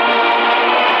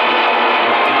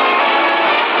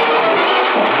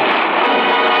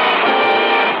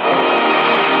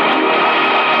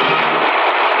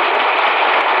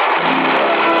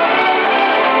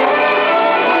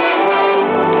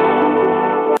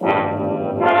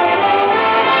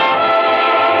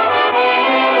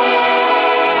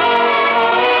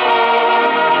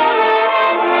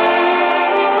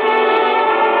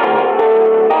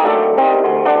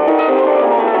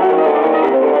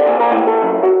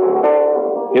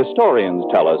 Historians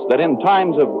tell us that in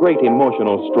times of great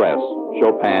emotional stress,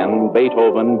 Chopin,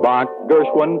 Beethoven, Bach,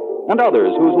 Gershwin, and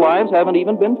others whose lives haven't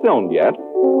even been filmed yet,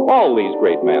 all these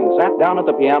great men sat down at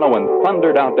the piano and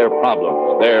thundered out their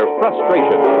problems, their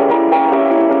frustrations.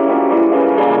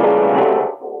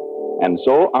 And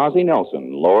so Ozzie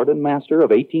Nelson, Lord and Master of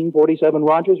 1847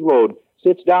 Rogers Road,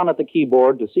 sits down at the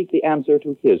keyboard to seek the answer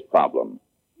to his problem.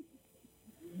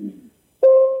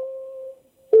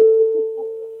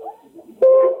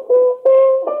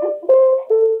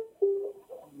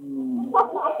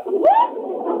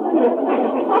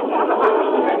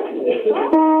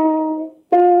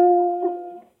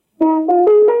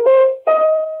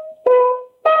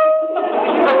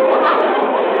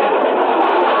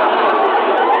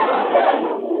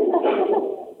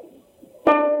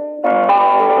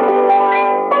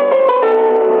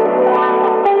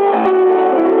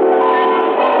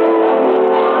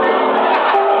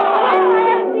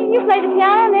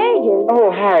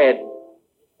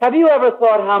 Have you ever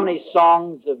thought how many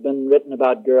songs have been written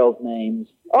about girls' names?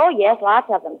 Oh, yes, lots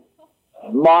of them.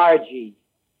 Margie,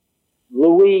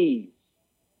 Louise,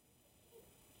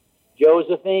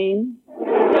 Josephine,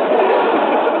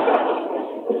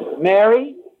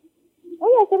 Mary. Oh,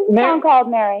 yes, there was a song called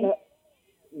Mary.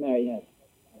 Mary, yes.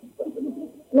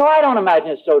 No, I don't imagine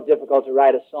it's so difficult to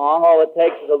write a song. All it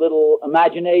takes is a little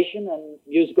imagination and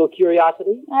musical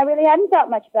curiosity. I really hadn't thought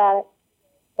much about it.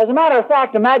 As a matter of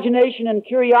fact, imagination and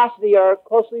curiosity are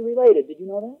closely related. Did you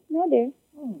know that? No, dear.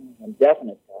 A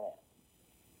definite fact.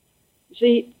 You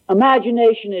see,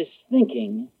 imagination is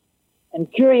thinking,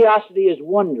 and curiosity is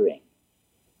wondering.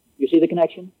 You see the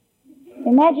connection?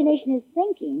 Imagination is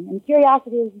thinking, and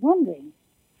curiosity is wondering.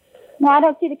 No, I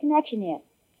don't see the connection yet.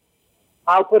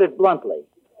 I'll put it bluntly.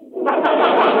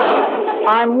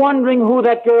 I'm wondering who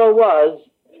that girl was,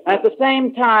 and at the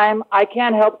same time, I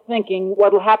can't help thinking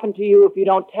what'll happen to you if you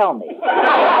don't tell me.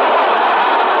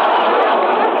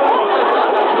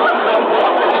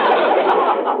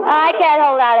 I can't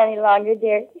hold out any longer,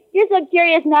 dear. You're so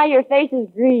curious now your face is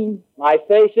green. My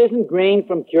face isn't green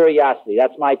from curiosity.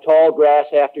 That's my tall grass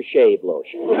after shave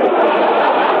lotion.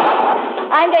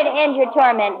 I'm going to end your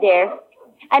torment, dear.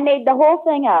 I made the whole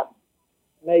thing up.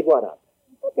 Made what up?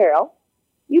 The girl.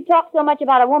 You talk so much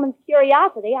about a woman's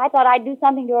curiosity, I thought I'd do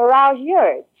something to arouse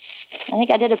yours. I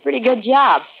think I did a pretty good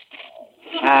job.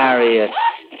 Harriet.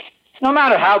 No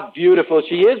matter how beautiful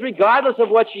she is, regardless of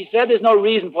what she said, there's no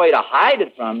reason for you to hide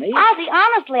it from me. Ozzie,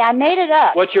 honestly, I made it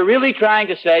up. What you're really trying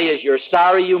to say is you're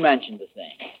sorry you mentioned the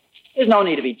thing. There's no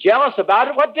need to be jealous about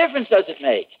it. What difference does it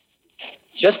make?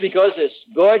 Just because this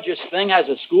gorgeous thing has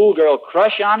a schoolgirl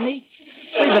crush on me?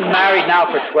 We've been married now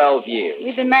for 12 years.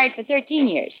 We've been married for 13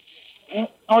 years.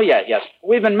 Oh, yes.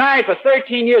 We've been married for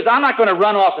 13 years. I'm not going to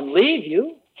run off and leave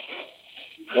you.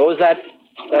 What was that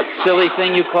silly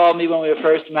thing you called me when we were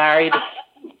first married?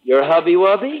 Your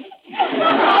hubby-wubby?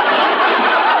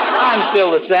 I'm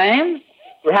still the same.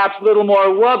 Perhaps a little more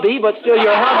wubby, but still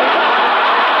your hubby.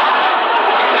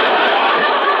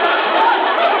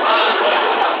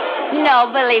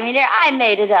 No, believe me, dear, I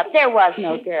made it up. There was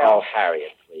no girl. Oh,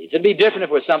 Harriet, please. It'd be different if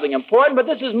it was something important, but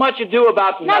this is much ado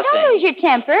about now, nothing. Now, don't lose your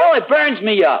temper. Oh, it burns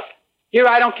me up. Here,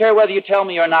 I don't care whether you tell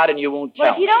me or not, and you won't tell me.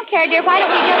 Well, if you don't care, dear, why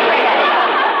don't we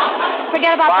just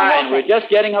forget about the whole Fine, thing? we're just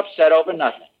getting upset over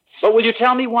nothing. But will you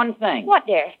tell me one thing? What,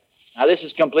 dear? Now, this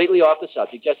is completely off the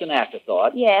subject, just an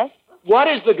afterthought. Yes? What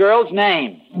is the girl's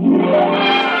name?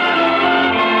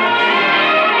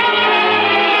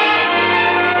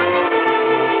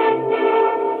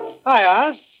 Hi,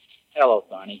 Oz. Hello,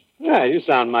 Thorny. Yeah, you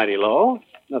sound mighty low.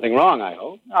 Nothing wrong, I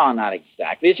hope. Oh, not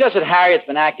exactly. It's just that Harriet's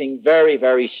been acting very,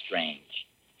 very strange.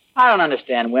 I don't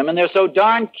understand women. They're so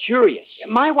darn curious.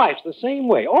 My wife's the same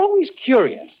way, always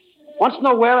curious. Wants to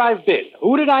know where I've been,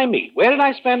 who did I meet, where did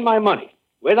I spend my money,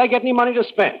 where did I get any money to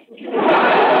spend.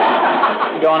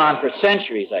 Going on for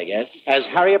centuries, I guess. Has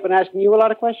Harriet been asking you a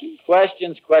lot of questions?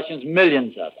 Questions,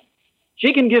 millions of them.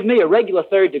 She can give me a regular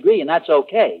third degree, and that's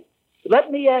okay. But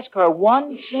let me ask her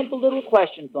one simple little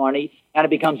question, Thorny, and it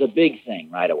becomes a big thing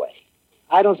right away.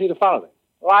 I don't seem to follow it.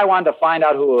 Well, I wanted to find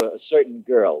out who a certain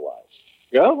girl was.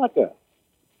 Girl? What girl?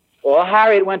 Well,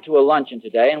 Harriet went to a luncheon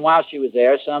today, and while she was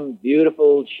there, some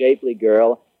beautiful, shapely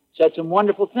girl said some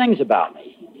wonderful things about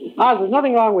me. Oz, there's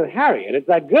nothing wrong with Harriet. It's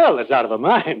that girl that's out of her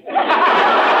mind.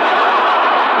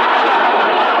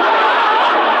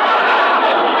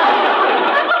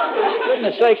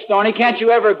 Goodness sakes, Thorny, can't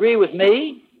you ever agree with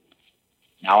me?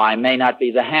 Now, I may not be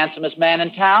the handsomest man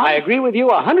in town. I agree with you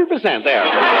 100% there.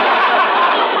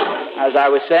 As I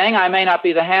was saying, I may not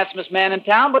be the handsomest man in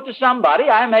town, but to somebody,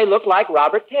 I may look like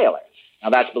Robert Taylor. Now,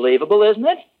 that's believable, isn't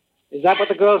it? Is that what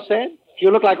the girl said?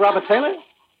 You look like Robert Taylor?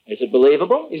 Is it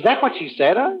believable? Is that what she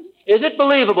said, huh? Is it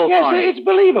believable, Yes, Thorny? it's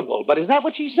believable, but is that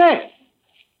what she said?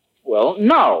 Well,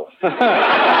 no.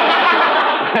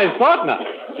 I thought not.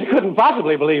 I couldn't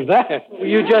possibly believe that.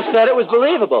 You just said it was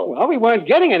believable. Well, we weren't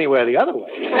getting anywhere the other way.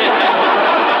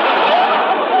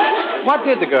 What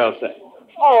did the girl say?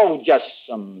 Oh, just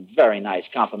some very nice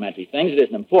complimentary things. It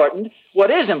isn't important.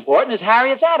 What is important is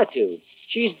Harriet's attitude.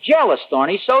 She's jealous,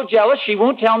 Thorny, so jealous she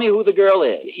won't tell me who the girl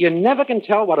is. You never can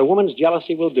tell what a woman's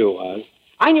jealousy will do, Oz.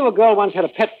 I knew a girl once had a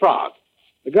pet frog.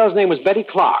 The girl's name was Betty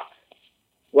Clark.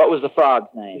 What was the frog's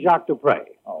name? Jacques Dupre.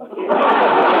 Oh.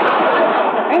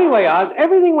 Anyway, Oz,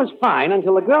 everything was fine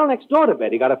until the girl next door to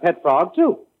Betty got a pet frog,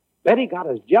 too. Betty got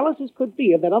as jealous as could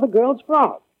be of that other girl's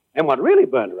frog. And what really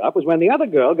burned her up was when the other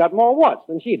girl got more warts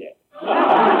than she did.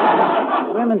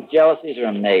 Women's jealousies are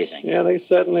amazing. Yeah, they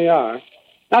certainly are.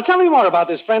 Now, tell me more about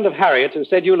this friend of Harriet's who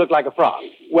said you look like a frog.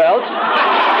 Well,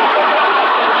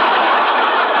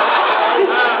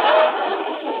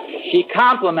 she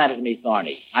complimented me,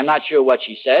 Thorny. I'm not sure what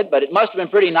she said, but it must have been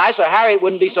pretty nice, or Harriet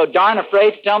wouldn't be so darn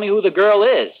afraid to tell me who the girl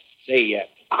is. Say,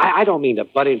 I don't mean to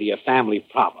butt into your family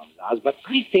problems, Oz, but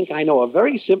I think I know a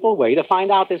very simple way to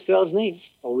find out this girl's name.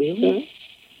 Oh, really?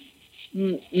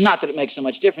 Not that it makes so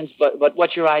much difference, but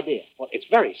what's your idea? Well, it's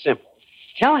very simple.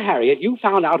 Tell Harriet you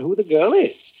found out who the girl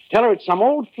is. Tell her it's some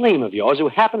old flame of yours who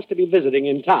happens to be visiting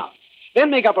in town.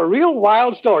 Then make up a real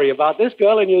wild story about this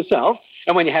girl and yourself,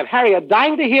 and when you have Harriet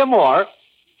dying to hear more,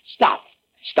 stop.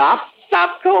 Stop?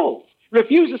 Stop cold.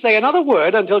 Refuse to say another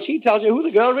word until she tells you who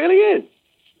the girl really is.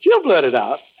 She'll blurt it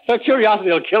out. Her curiosity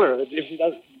will kill her if she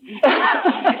doesn't.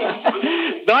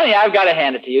 Thorny, I've got to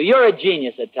hand it to you. You're a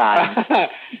genius at times.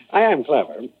 I am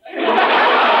clever. Let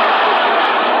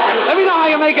me know how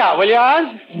you make out, will you,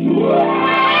 Oz?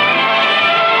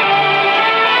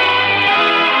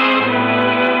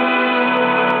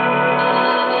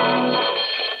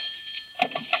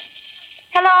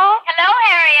 Hello? Hello,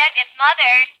 Harriet. It's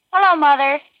Mother. Hello,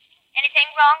 Mother. Anything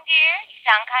wrong, dear? You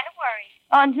sound kind of worried.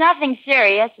 Oh, it's nothing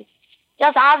serious. It's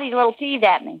just Ozzie's a little peeved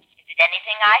at me. Is it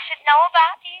anything I should know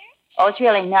about, dear? Oh, it's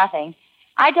really nothing.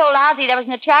 I told Ozzie there was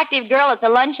an attractive girl at the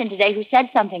luncheon today who said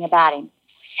something about him.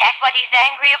 That's what he's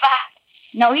angry about?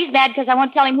 No, he's mad because I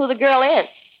won't tell him who the girl is.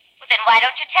 Well, then why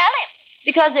don't you tell him?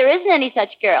 Because there isn't any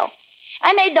such girl.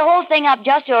 I made the whole thing up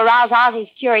just to arouse Ozzie's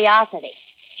curiosity.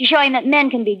 To show him that men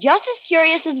can be just as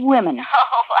curious as women. Oh,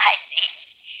 I see.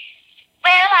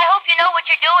 Well, I hope you know what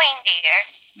you're doing, dear.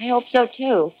 I hope so,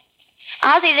 too.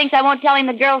 Ozzie thinks I won't tell him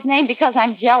the girl's name because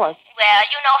I'm jealous. Well,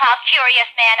 you know how curious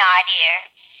men are, dear.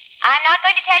 I'm not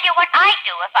going to tell you what I'd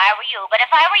do if I were you, but if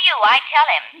I were you, I'd tell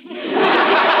him.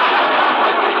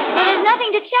 Well, there's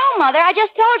nothing to tell, Mother. I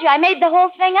just told you I made the whole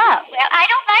thing up. Well, I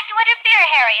don't like to interfere,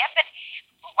 Harriet, but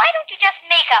why don't you just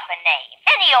make up a name,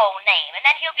 any old name, and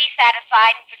then he'll be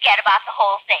satisfied and forget about the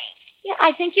whole thing. Yeah,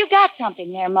 I think you got something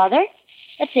there, Mother.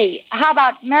 Let's see. How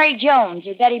about Mary Jones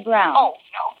or Betty Brown? Oh,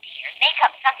 no, dear. Make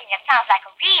up something that sounds like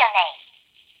a real name.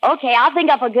 Okay, I'll think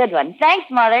up a good one. Thanks,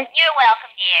 Mother. You're welcome,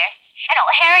 dear. And oh,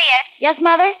 Harriet. Yes,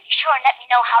 Mother? Be sure and let me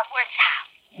know how it works out.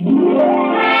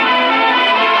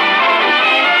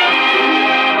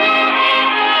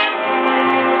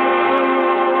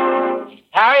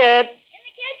 Harriet, In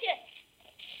the kitchen.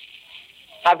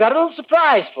 I've got a little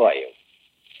surprise for you.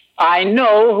 I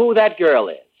know who that girl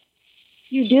is.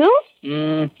 You do?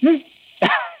 Mm-hmm.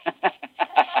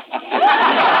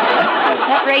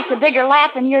 That rates a bigger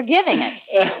laugh than you're giving it.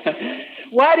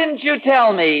 Why didn't you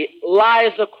tell me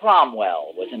Liza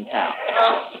Cromwell was in town?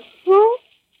 Who?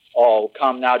 Oh,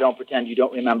 come now, don't pretend you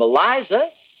don't remember Liza.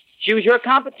 She was your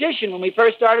competition when we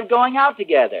first started going out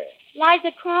together.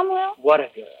 Liza Cromwell? What a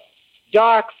girl.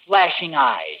 Dark, flashing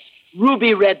eyes,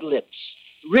 ruby red lips,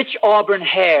 rich auburn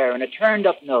hair, and a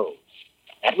turned-up nose.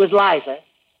 That was Liza.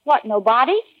 What,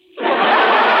 nobody? Throw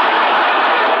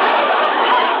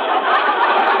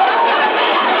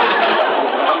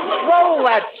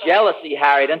that jealousy,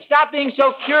 Harriet, and stop being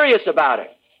so curious about her.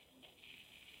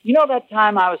 You know that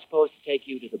time I was supposed to take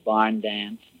you to the barn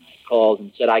dance? And I called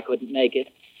and said I couldn't make it.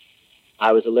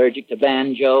 I was allergic to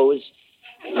banjos.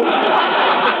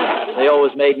 They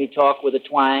always made me talk with a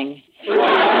twang. Go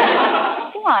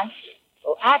on.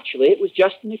 Well, actually, it was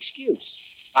just an excuse.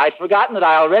 I'd forgotten that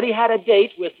I already had a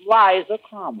date with Liza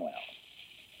Cromwell.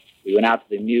 We went out to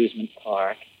the amusement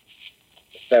park.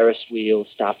 The Ferris wheel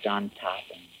stopped on top,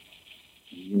 and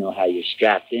you know how you're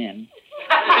strapped in.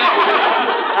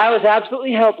 I was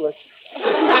absolutely helpless.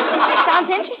 Sounds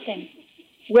interesting.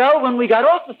 Well, when we got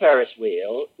off the Ferris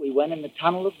wheel, we went in the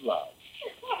tunnel of love.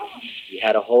 We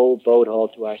had a whole boat all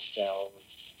to ourselves.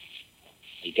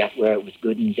 We got where it was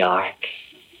good and dark.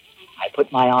 I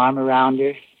put my arm around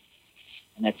her,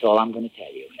 and that's all I'm going to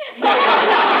tell you.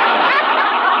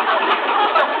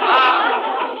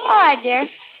 All right, dear.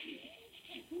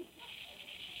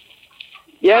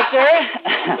 Yes, sir?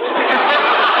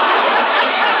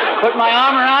 Put my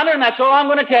arm around her, and that's all I'm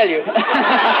going to tell you.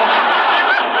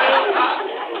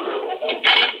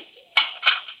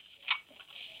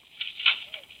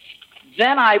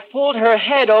 Then I pulled her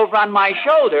head over on my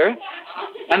shoulder,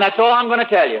 and that's all I'm going to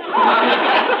tell you.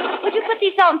 Would you put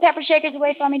these salt and pepper shakers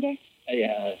away for me, dear?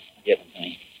 Yeah, give them to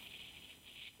me.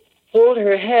 Pulled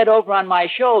her head over on my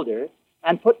shoulder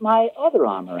and put my other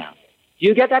arm around her. Do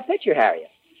you get that picture, Harriet?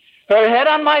 Her head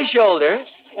on my shoulder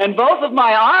and both of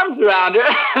my arms around her.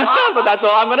 But that's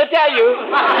all I'm going to tell you.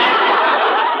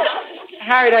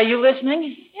 Harriet, are you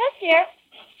listening? Yes, dear.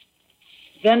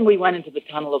 Then we went into the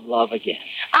tunnel of love again.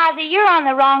 Ozzie, you're on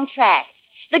the wrong track.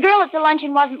 The girl at the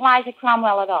luncheon wasn't Liza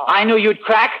Cromwell at all. I knew you'd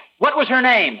crack. What was her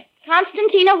name?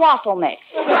 Constantina Waffle Mix.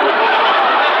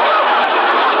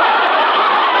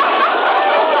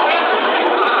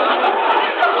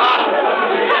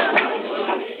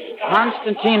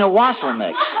 Constantina Waffle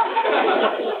Mix.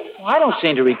 Well, I don't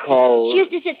seem to recall... She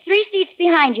used to sit 3 seats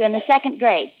behind you in the second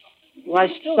grade. Well, I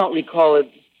still don't recall it.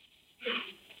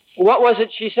 What was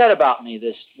it she said about me,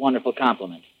 this wonderful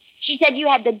compliment? She said you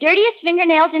had the dirtiest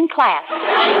fingernails in class.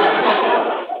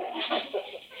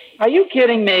 Are you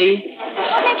kidding me?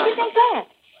 What makes you think that?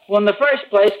 Well, in the first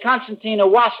place, Constantina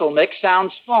Waffle Mix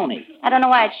sounds phony. I don't know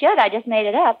why it should. I just made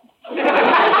it up. You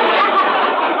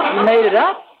made it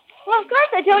up? Well, of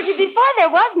course, I told you before there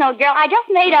was no girl. I just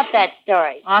made up that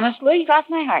story. Honestly? Cross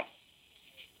my heart.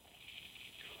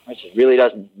 Which it really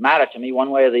doesn't matter to me one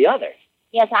way or the other.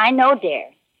 Yes, I know,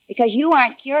 dear. Because you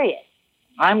aren't curious.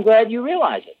 I'm glad you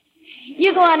realize it.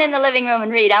 You go on in the living room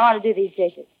and read. I want to do these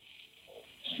dishes.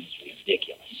 It's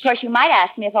ridiculous. Of course, you might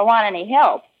ask me if I want any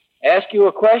help. Ask you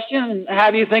a question and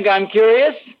have you think I'm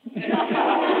curious? Will you get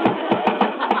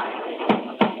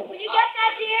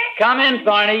that, dear? Come in,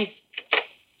 Thorny.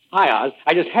 Hi, Oz.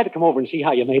 I just had to come over and see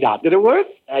how you made out. Did it work?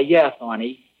 Yeah,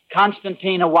 Thorny.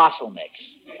 Constantina Wassel mix.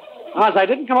 Oz, I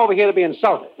didn't come over here to be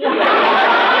insulted. I'm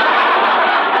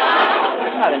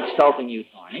not insulting you,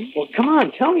 Thorny. Well, come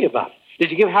on, tell me about it.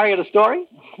 Did you give Harriet a story?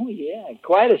 Oh, yeah,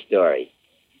 quite a story.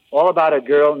 All about a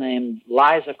girl named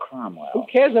Liza Cromwell. Who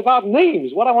cares about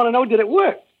names? What I want to know, did it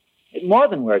work? It more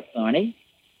than worked, Thorny.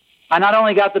 I not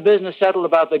only got the business settled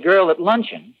about the girl at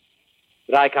luncheon,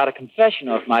 but I got a confession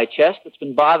off my chest that's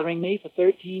been bothering me for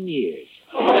 13 years.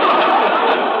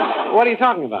 What are you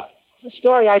talking about? The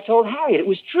story I told Harriet. It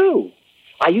was true.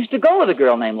 I used to go with a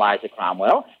girl named Liza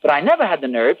Cromwell, but I never had the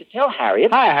nerve to tell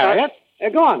Harriet. Hi, Harriet.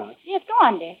 Go on, Oz. Yes, go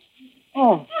on, dear.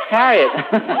 Oh, Harriet.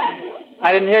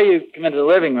 I didn't hear you come into the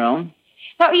living room.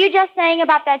 What were you just saying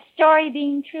about that story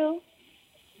being true?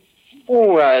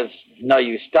 Oh, no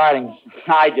use starting.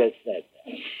 I just said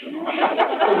that.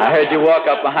 I heard you walk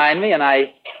up behind me, and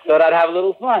I thought I'd have a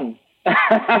little fun.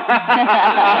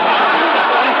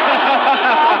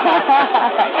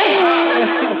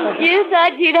 You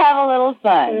thought you'd have a little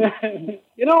fun.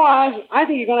 You know, Oz, I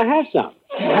think you're going to have some.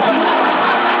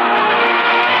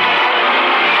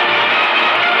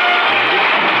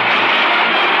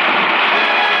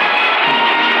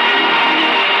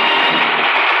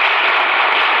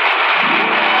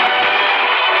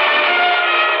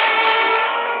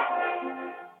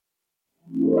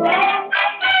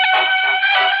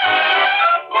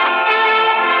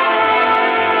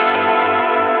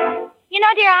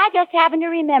 Dear, I just happened to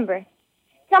remember.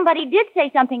 Somebody did say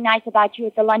something nice about you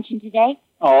at the luncheon today.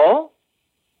 Oh?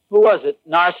 Who was it?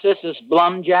 Narcissus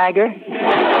Blumjagger?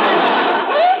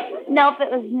 Nope, it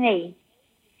was me.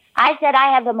 I said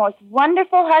I have the most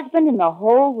wonderful husband in the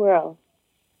whole world.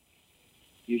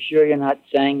 You sure you're not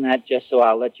saying that just so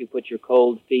I'll let you put your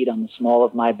cold feet on the small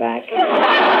of my back? Oh,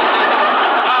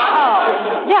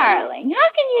 darling, how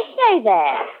can you say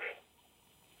that?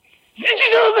 Did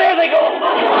you know? There they go.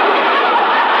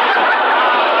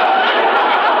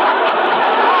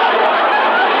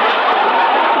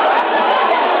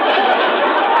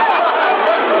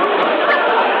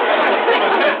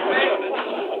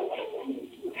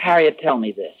 Harriet, tell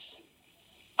me this.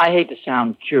 I hate to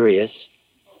sound curious,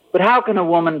 but how can a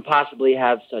woman possibly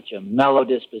have such a mellow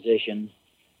disposition,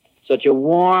 such a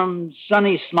warm,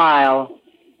 sunny smile,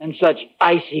 and such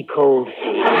icy cold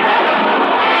feet?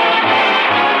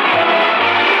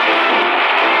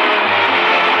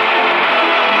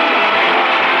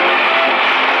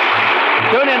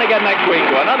 Tune in again next week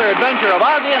to another adventure of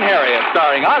Ozzie and Harriet,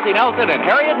 starring Ozzie Nelson and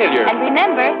Harriet Hilliard. And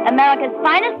remember, America's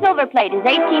finest silver plate is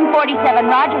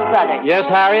 1847 Rogers Brothers. Yes,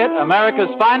 Harriet,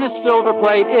 America's finest silver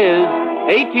plate is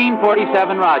 1847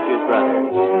 Rogers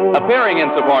Brothers. Appearing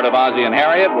in support of Ozzie and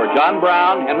Harriet were John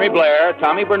Brown, Henry Blair,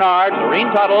 Tommy Bernard, Doreen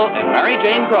Tuttle, and Mary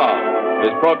Jane Croft.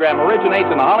 This program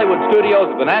originates in the Hollywood studios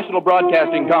of the National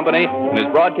Broadcasting Company and is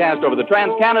broadcast over the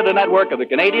Trans-Canada Network of the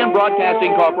Canadian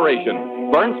Broadcasting Corporation.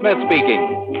 Vern Smith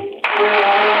speaking.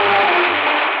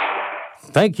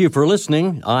 Thank you for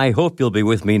listening. I hope you'll be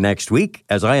with me next week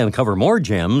as I uncover more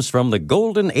gems from the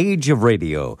golden age of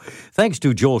radio. Thanks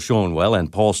to Joel Schoenwell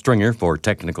and Paul Stringer for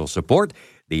technical support.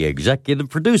 The executive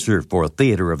producer for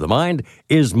Theater of the Mind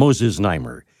is Moses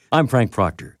Neimer. I'm Frank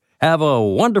Proctor. Have a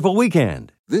wonderful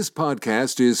weekend. This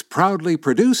podcast is proudly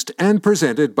produced and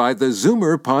presented by the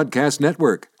Zoomer Podcast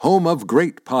Network, home of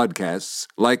great podcasts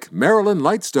like Marilyn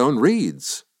Lightstone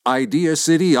Reads, Idea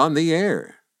City on the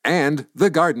Air, and The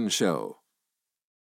Garden Show.